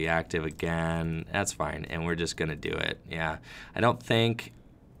Arrow the active again. That's fine. And we're just going to do it. Yeah. I don't think...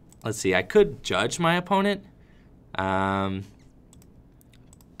 Let's see. I could judge my opponent to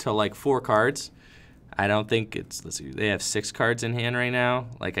like 4 cards. I don't think it's... Let's see. They have 6 cards in hand right now.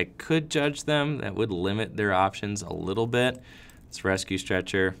 Like, I could judge them. That would limit their options a little bit. Let's Rescue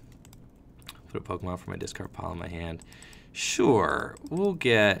Stretcher. Put a Pokemon from my discard pile in my hand. Sure. We'll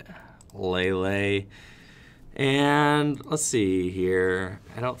get Lele. And let's see here.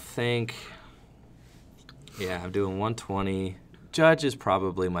 I don't think. Yeah, I'm doing 120. Judge is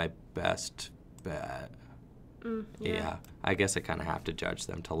probably my best bet. Yeah, I guess I kind of have to judge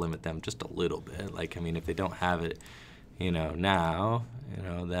them to limit them just a little bit. Like, I mean, if they don't have it, you know, now, you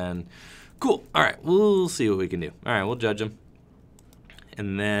know, then cool. All right, we'll see what we can do. All right, we'll judge them.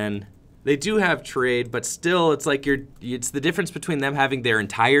 And then they do have trade, but still, it's like it's the difference between them having their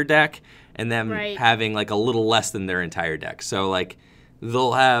entire deck and them having like a little less than their entire deck. So like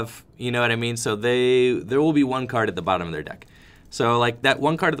they'll have, you know what I mean? So there will be 1 card at the bottom of their deck. So like that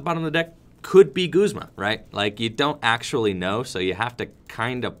 1 card at the bottom of the deck could be Guzma, right? Like you don't actually know, so you have to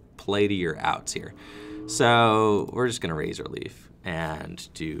kind of play to your outs here. So we're just gonna Razor Leaf and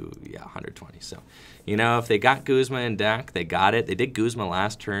do 120. So you know, if they got Guzma in deck, they got it. They did Guzma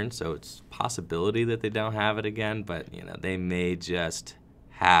last turn, so it's a possibility that they don't have it again, but you know, they may just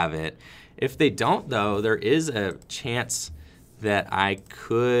have it. If they don't, though, there is a chance that I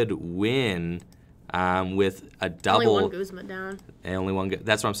could win with a double. Only 1 Guzma down. Only 1.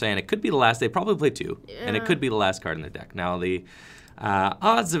 That's what I'm saying. It could be the last. They probably play 2, and it could be the last card in the deck. Now the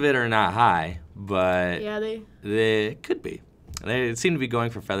odds of it are not high, but yeah, they could be. They seem to be going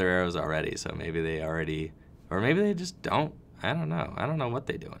for Feather Arrows already, so maybe they already, or maybe they just don't. I don't know. I don't know what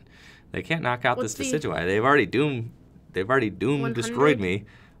they're doing. They can't knock out this Decidueye. They've already destroyed me.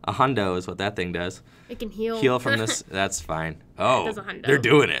 A hundo is what that thing does. It can heal. Heal from this. That's fine. Oh, they're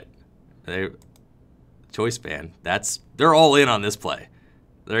doing it. Choice Band. They're all in on this play.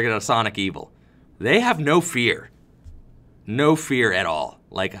 They're gonna Sonic Evil. They have no fear. No fear at all.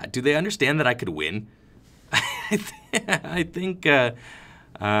 Like, do they understand that I could win? I think I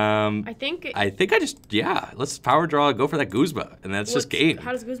just, let's Power Draw, go for that Guzma, and that's just game.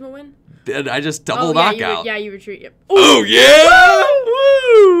 How does Guzma win? I just double knockout. You retreat. Yep. Oh yeah!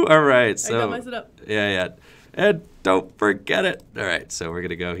 Woo! All right, so. I don't mess it up. Yeah. And don't forget it. All right, so we're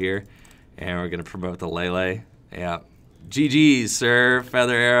gonna go here, and we're gonna promote the Lele. Yeah. GG's, sir.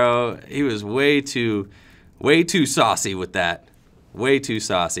 Feather Arrow. He was way too saucy with that. Way too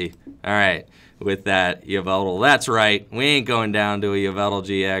saucy. All right. With that Yveltal. That's right. We ain't going down to a Yveltal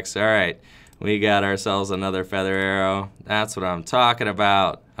GX. All right. We got ourselves another Feather Arrow. That's what I'm talking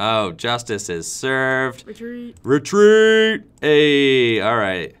about. Oh, justice is served. Retreat. Retreat. Hey. All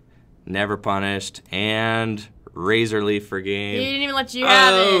right. Never punished. And Razor Leaf for game. He didn't even let you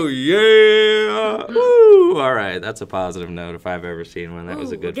have it. Oh, yeah. Woo. All right. That's a positive note if I've ever seen one. That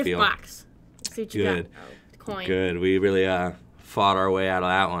was a good gift feel. Box. Let's see what you got. Oh, coin. Good. We really fought our way out of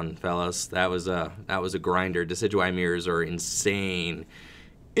that one, fellas. That was a grinder. Decidueye mirrors are insane.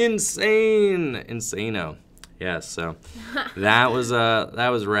 Insano. Yes, so that was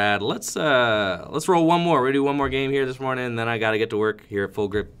rad. Let's roll one more. We're gonna do one more game here this morning, and then I gotta get to work here at Full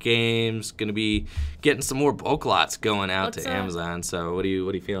Grip Games. Gonna be getting some more bulk lots going out to Amazon. So what are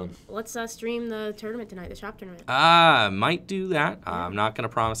you feeling? Let's stream the tournament tonight, the shop tournament. Might do that. Yeah. I'm not gonna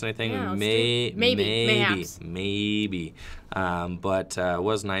promise anything. Yeah, Maybe. But it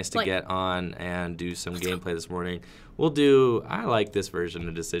was nice to get on and do some gameplay this morning. I like this version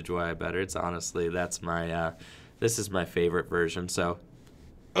of Decidueye better. It's honestly, that's my, this is my favorite version, so.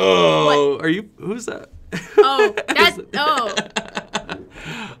 Oh, what? Who's that? Oh,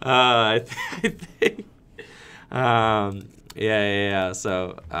 I think, yeah.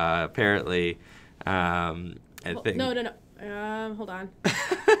 So, apparently, I think. No. Hold on.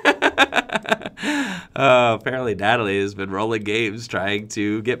 Apparently Natalie has been rolling games trying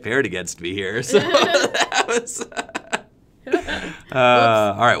to get paired against me here, so that was...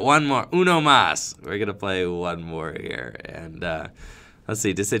 all right, one more. Uno mas. We're going to play one more here. And let's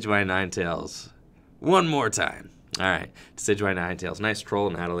see, Decidueye Ninetales. One more time. All right, Decidueye Ninetales. Nice troll,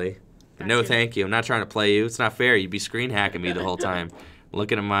 Natalie. No, thank you. I'm not trying to play you. It's not fair. You'd be screen hacking me the whole time.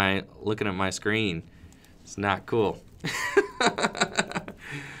 looking at my screen. It's not cool.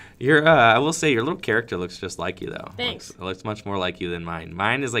 I will say your little character looks just like you, though. Thanks. It looks much more like you than mine.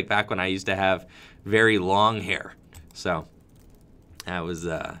 Mine is like back when I used to have very long hair. So that was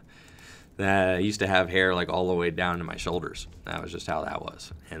I used to have hair like all the way down to my shoulders. That was just how that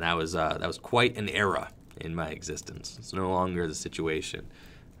was, and that was quite an era in my existence. It's no longer the situation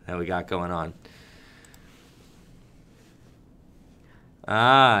that we got going on.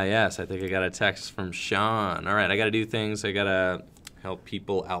 Yes, I think I got a text from Sean. All right, I got to do things. I got to help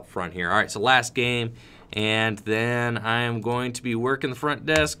people out front here. All right, so last game, and then I am going to be working the front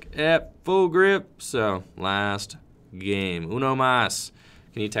desk at Full Grip. So last game. Uno mas.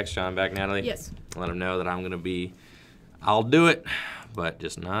 Can you text Sean back, Natalie? Yes. Let him know that I'll do it, but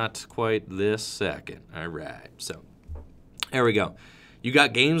just not quite this second. All right, so there we go. You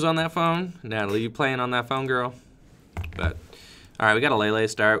got games on that phone? Natalie, you playing on that phone, girl? But all right, we got a Lele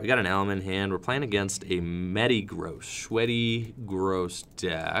start. We got an Elm in hand. We're playing against a Sweaty Gross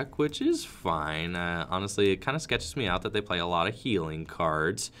deck, which is fine. Honestly, it kind of sketches me out that they play a lot of healing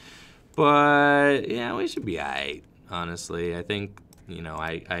cards. But, yeah, we should be all right, honestly. I think,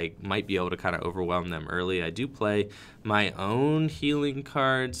 I might be able to kind of overwhelm them early. I do play my own healing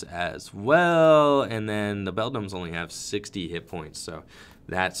cards as well. And then the Beldums only have 60 hit points, so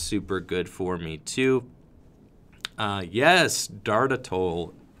that's super good for me, too. Yes,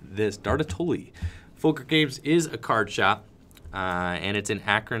 Dardatoli. Full Grip Games is a card shop, and it's in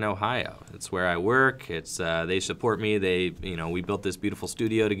Akron, Ohio. It's where I work. They support me. We built this beautiful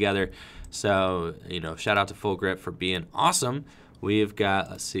studio together. So, shout out to Full Grip for being awesome. We've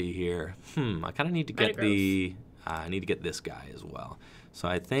got, let's see here. I kind of need to get I need to get this guy as well. So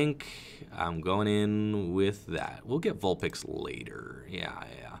I think I'm going in with that. We'll get Vulpix later. Yeah.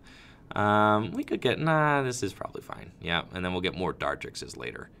 We could get, this is probably fine. Yeah, and then we'll get more Dartrixes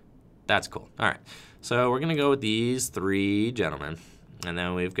later. That's cool. All right, so we're going to go with these three gentlemen. And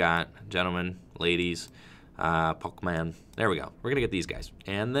then we've got gentlemen, ladies, Pokemon. There we go. We're going to get these guys.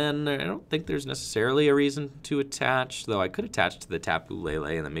 And then I don't think there's necessarily a reason to attach, though I could attach to the Tapu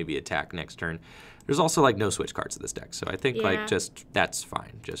Lele and then maybe attack next turn. There's also, no switch cards in this deck. So I think, that's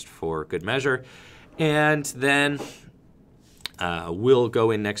fine, just for good measure. And then we'll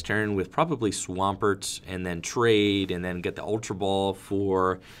go in next turn with probably Swampert and then trade and then get the Ultra Ball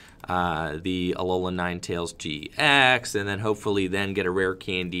for the Alolan Ninetales GX and then hopefully then get a rare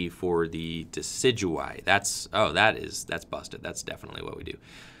candy for the Decidueye. That's busted. That's definitely what we do.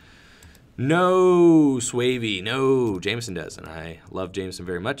 No, Swavey. No, Jameson does, and I love Jameson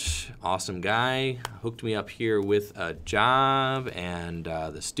very much. Awesome guy. Hooked me up here with a job, and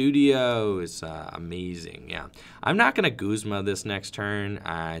the studio is amazing. Yeah, I'm not going to Guzma this next turn.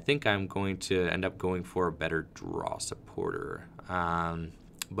 I think I'm going to end up going for a better draw supporter.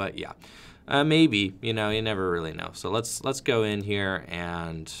 But yeah, maybe. You never really know. So let's go in here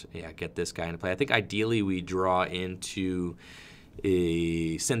and get this guy into play. I think ideally we draw into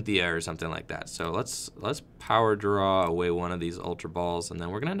a Cynthia or something like that. So let's power draw away one of these Ultra Balls, and then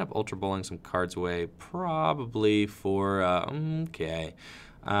we're gonna end up Ultra Balling some cards away, probably for okay.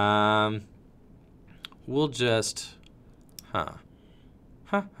 We'll just Ultra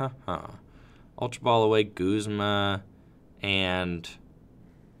Ball away Guzma, and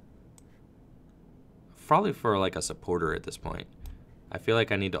probably for a supporter at this point. I feel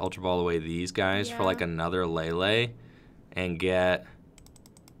like I need to Ultra Ball away these guys for another Lele. And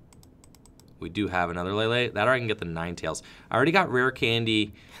we do have another Lele. That or I can get the Ninetales. I already got Rare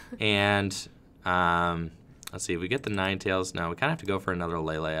Candy and let's see, if we get the Ninetales, now we kind of have to go for another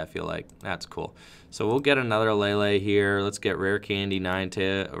Lele, I feel like. That's cool. So we'll get another Lele here. Let's get Rare Candy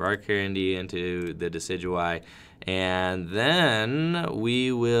Rare Candy into the Decidueye. And then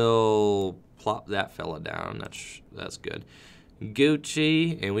we will plop that fella down. That's good.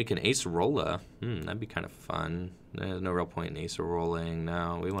 Gucci, and we can Acerola. That'd be kind of fun. There's no real point in Acerolling.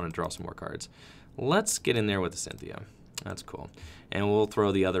 No, we want to draw some more cards. Let's get in there with the Cynthia. That's cool. And we'll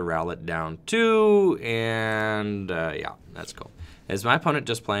throw the other Rowlet down too. And yeah, that's cool. Is my opponent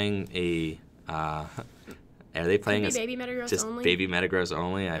just playing a... are they playing a baby Metagross just only? baby Metagross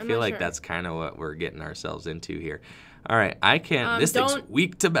only? I feel like that's kind of what we're getting ourselves into here. All right, I can't. This thing's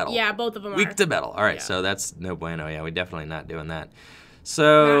weak to metal. Yeah, both of them weak are. to metal. All right, so that's no bueno. Yeah, we're definitely not doing that.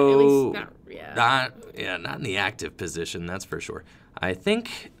 So not in the active position, that's for sure. I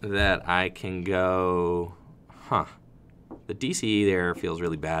think that I can go. The DCE there feels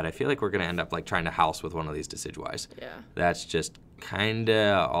really bad. I feel like we're gonna end up like trying to house with one of these Decidueyes. Yeah. That's just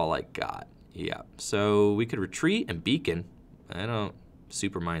kinda all I got. Yeah. So we could retreat and beacon. I don't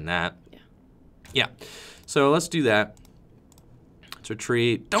super mind that. Yeah. Yeah. So let's do that. Let's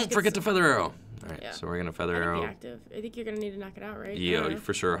retreat. Don't forget the Feather Arrow. All right, so we're gonna Feather Arrow. Active. I think you're gonna need to knock it out, right? Yeah,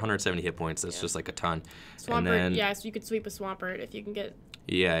 for sure. 170 hit points. That's just like a ton. Swampert. And then, yeah, so you could sweep a Swampert if you can get.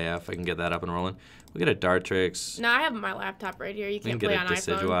 Yeah, if I can get that up and rolling. We get a Dartrix. No, I have my laptop right here. You can't play on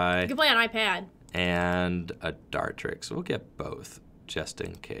iPhone. You can play on iPad. And a Dartrix. We'll get both just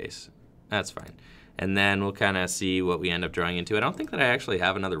in case. That's fine. And then we'll kind of see what we end up drawing into. I don't think that I actually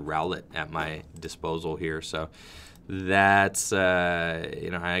have another Rowlet at my disposal here, so that's,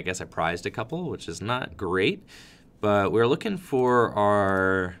 I guess I prized a couple, which is not great. But we're looking for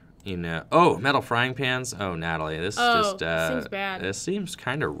our, Metal Frying Pans. Oh, Natalie, this seems bad. This seems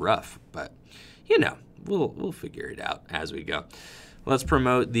kind of rough, but, we'll figure it out as we go. Let's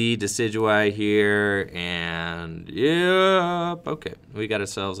promote the Decidueye here, and yep, okay. We got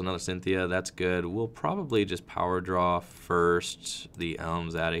ourselves another Cynthia, that's good. We'll probably just power draw first the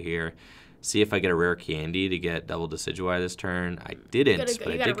Elms out of here. See if I get a Rare Candy to get double Decidueye this turn. I didn't,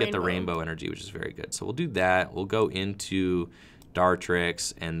 but I did get the Rainbow Energy, which is very good. So we'll do that. We'll go into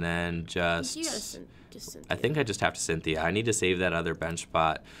Dartrix, and then I think I just have to Cynthia. I need to save that other bench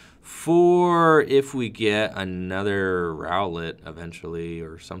spot for if we get another Rowlet eventually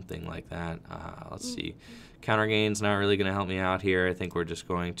or something like that. Let's see. Counter gain's not really going to help me out here. I think we're just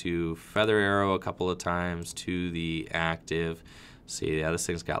going to Feather Arrow a couple of times to the active. See, yeah, this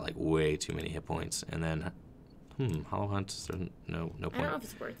thing's got like way too many hit points. And then, Hollow Hunt, no point. I don't know if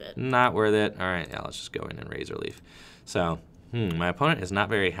it's worth it. Not worth it. All right, yeah, let's just go in and Razor Leaf. So, my opponent is not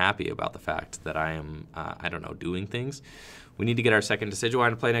very happy about the fact that I am, doing things. We need to get our second Decidueye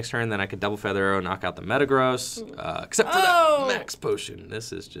to play next turn, then I can double Feather Arrow, knock out the Metagross, except for that Max Potion.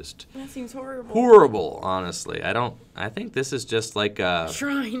 This is just... That seems horrible. Horrible, honestly. I think this is just like a...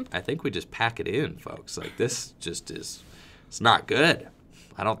 Shrine. I think we just pack it in, folks. Like, this just is... It's not good.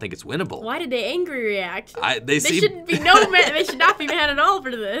 I don't think it's winnable. Why did they angry react? They shouldn't be they should not be mad at all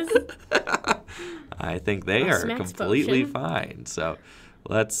for this. I think they are completely fine. So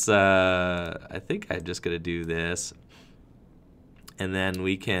let's, I think I'm just going to do this. And then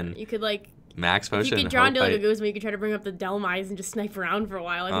we can... You could, like... Max Potion. You could draw into like a Guzma, you could try to bring up the Delmise and just snipe around for a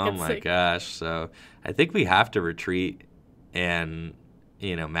while. I think oh my gosh. So I think we have to retreat and,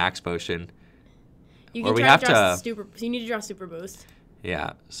 Max Potion. You can try to draw so you need to draw Super Boost.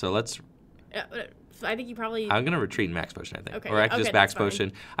 Yeah. So let's... I think you probably... I'm going to retreat and Max Potion, I think. Okay. Or I can just Max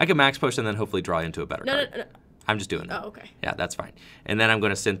Potion. I can Max Potion and then hopefully draw into a better card. No. I'm just doing that. Oh, okay. Yeah, that's fine. And then I'm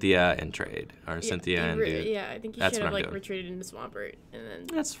going to Cynthia and trade. Or Cynthia and do... Yeah, I think you should have, retreated into Swampert. And then...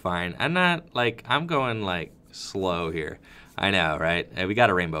 That's fine. I'm not, I'm going, slow here. I know, right? And we got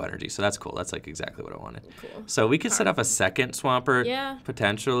a Rainbow Energy, so that's cool. That's, exactly what I wanted. Cool. So we could set up a second Swampert,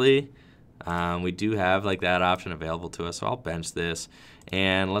 potentially. We do have, that option available to us, so I'll bench this.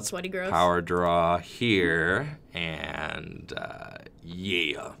 And let's power draw here. And,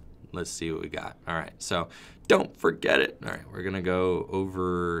 yeah. Let's see what we got. All right, so don't forget it. All right, we're going to go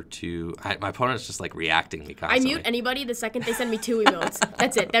over to... my opponent's just, reacting me constantly. I mute anybody the second they send me 2 emotes.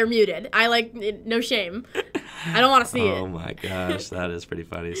 That's it. They're muted. No shame. I don't want to see it. Oh, my gosh. That is pretty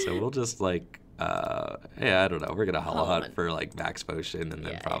funny. So we'll just, I don't know. We're going to Hollow Hunt for, Max Potion and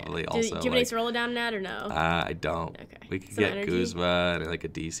then probably also... Do you have any Sorola down in that or no? I don't. Okay. We could get Guzma and, a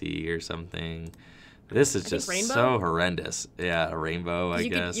DC or something. This is just so horrendous. Yeah, a rainbow, I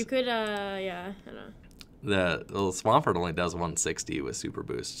guess. You could, I don't know. The little Swampert only does 160 with Super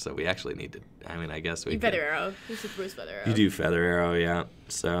Boost, so we actually need to, I guess we Feather Arrow. You Super Boost Feather Arrow. You do Feather Arrow, yeah.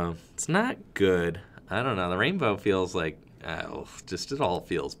 So, it's not good. I don't know. The rainbow feels Just it all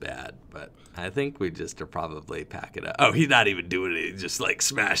feels bad, but I think we just are probably packing up. Oh, he's not even doing it. He's just like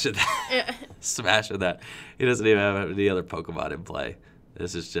smashing that. Yeah. Smashing that. He doesn't even have any other Pokemon in play.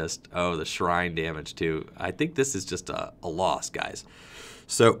 This is just, oh, the Shrine damage too. I think this is just a loss, guys.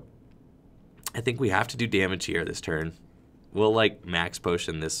 So I think we have to do damage here this turn. We'll like max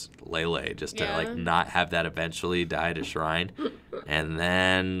potion this Lele just to like not have that eventually die to Shrine. And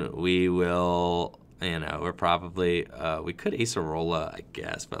then we will, you know, we're probably, we could Acerola, I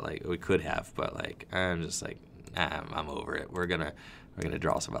guess, but like we could have, but like I'm just like, I'm over it. We're gonna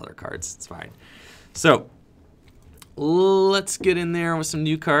draw some other cards. It's fine. So let's get in there with some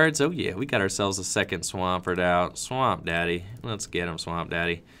new cards. Oh yeah, we got ourselves a second Swampert out. Swamp Daddy. Let's get him, Swamp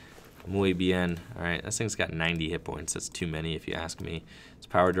Daddy. Muy bien. All right, this thing's got 90 hit points. That's too many if you ask me. Let's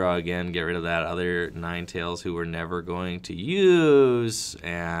power draw again, get rid of that other Ninetales who we're never going to use.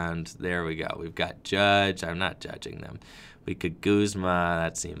 And there we go. We've got Judge. I'm not judging them. We could Guzma.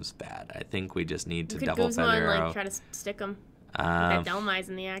 That seems bad. I think we just need to double Guzma Feather and, Arrow. like, try to stick them. That Delmize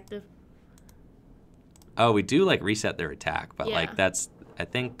in the active. Oh, we do like reset their attack, but Yeah. like that's, I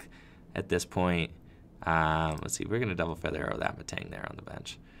think at this point, let's see, we're going to double Feather Arrow that Matang there on the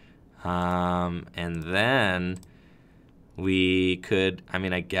bench. And then we could, I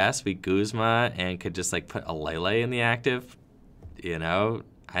mean, I guess we Guzma and could just like put a Lele in the active, you know,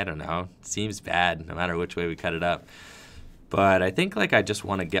 I don't know, seems bad no matter which way we cut it up. But I think like I just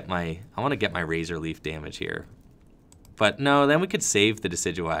want to get my, I want to get my Razor Leaf damage here. But no, then we could save the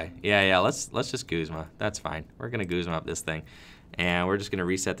Decidueye. Yeah, let's just Guzma. That's fine. We're going to Guzma up this thing. And we're just going to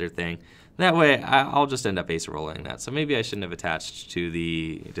reset their thing. That way, I'll just end up Ace-rolling that. So maybe I shouldn't have attached to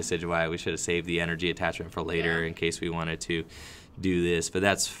the Decidueye. We should have saved the energy attachment for later in case we wanted to do this. But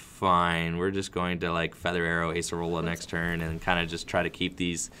that's fine. We're just going to like Feather Arrow, Acerola next turn and kind of just try to keep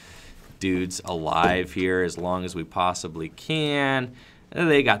these dudes alive here as long as we possibly can.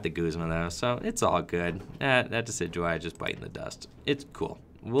 They got the Guzma though, so it's all good. That Decidueye just biting the dust. It's cool.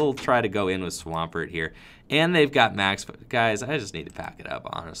 We'll try to go in with Swampert here. And they've got max. Guys, I just need to pack it up,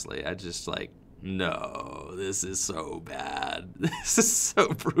 honestly. I just like, no, this is so bad. This is so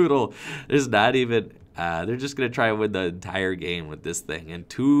brutal. There's not even, they're just going to try and win the entire game with this thing. And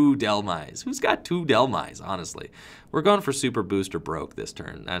 2 Delmize. Who's got 2 Delmize, honestly? We're going for Super Boost or Broke this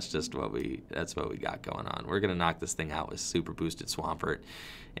turn. That's just what we got going on. We're going to knock this thing out with Super Boosted Swampert.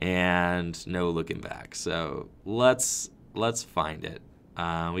 And no looking back. So let's find it.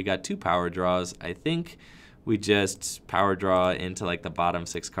 We got 2 power draws. I think we just power draw into like the bottom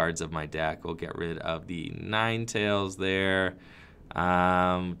 6 cards of my deck. We'll get rid of the Ninetales there.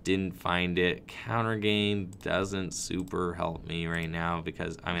 Didn't find it. Counter gain doesn't super help me right now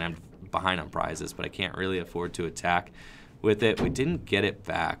because, I mean, I'm behind on prizes, but I can't really afford to attack with it. We didn't get it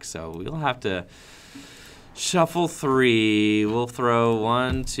back, so we'll have to shuffle 3. We'll throw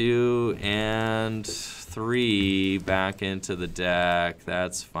 1, 2, and 3 back into the deck.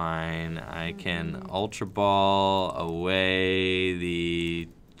 That's fine. I can Ultra Ball away the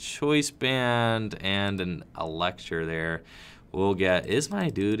Choice Band and a Lecture there. We'll get, is my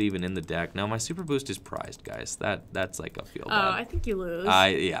dude even in the deck? No, my Super Boost is prized, guys. That's like a feel bad. Oh, I think you lose.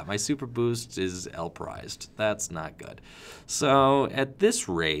 Yeah, my Super Boost is L prized. That's not good. So at this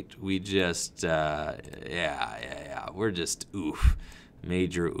rate, we just, we're just oof.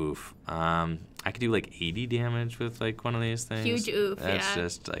 Major oof. I could do like 80 damage with like one of these things. Huge oof, That's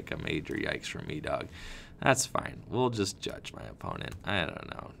just like a major yikes for me, dog. That's fine. We'll just judge my opponent. I don't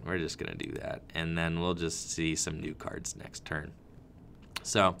know. We're just going to do that. And then we'll just see some new cards next turn.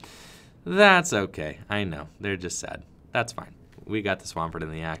 So that's okay. I know. They're just sad. That's fine. We got the Swampert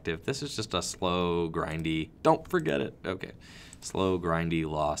in the active. This is just a slow, grindy. Don't forget it. Okay. Slow, grindy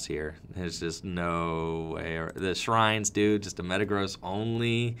loss here. There's just no way. The Shrines, dude, just a Metagross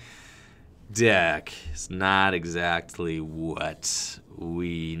only deck. It's not exactly what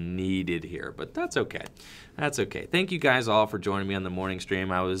we needed here, but that's okay. That's okay. Thank you guys all for joining me on the morning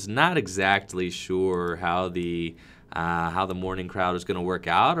stream. I was not exactly sure how the morning crowd was going to work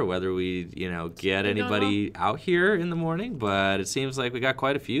out, or whether we, get anybody out here in the morning, but it seems like we got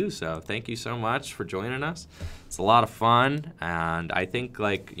quite a few. So thank you so much for joining us. It's a lot of fun, and I think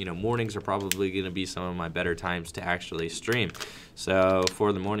mornings are probably going to be some of my better times to actually stream. So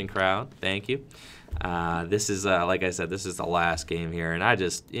for the morning crowd, thank you. This is, like I said, this is the last game here, and I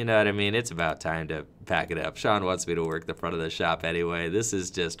just, you know what I mean? It's about time to pack it up. Sean wants me to work the front of the shop anyway. This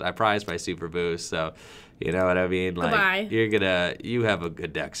is just, I prized my Super Boost, so you know what I mean? Like, Goodbye. You have a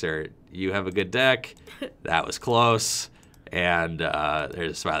good deck, sir. You have a good deck. That was close. And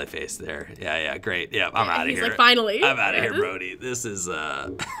there's a smiley face there. Yeah, great. Yeah, I'm out of here. He's like, finally. I'm out of here, Brody. This is,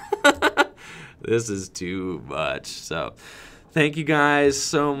 This is too much. So thank you guys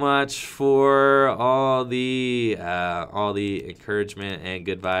so much for all the encouragement and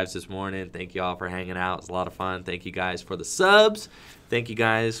good vibes this morning. Thank you all for hanging out. It's a lot of fun. Thank you guys for the subs. Thank you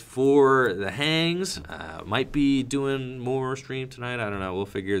guys for the hangs. Might be doing more stream tonight. I don't know. We'll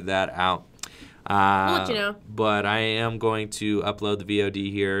figure that out. We'll let you know. But I am going to upload the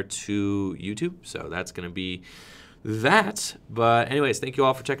VOD here to YouTube, so that's going to be that. But anyways, thank you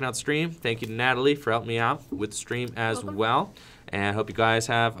all for checking out the stream. Thank you to Natalie for helping me out with the stream as well. And I hope you guys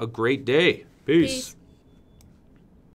have a great day. Peace.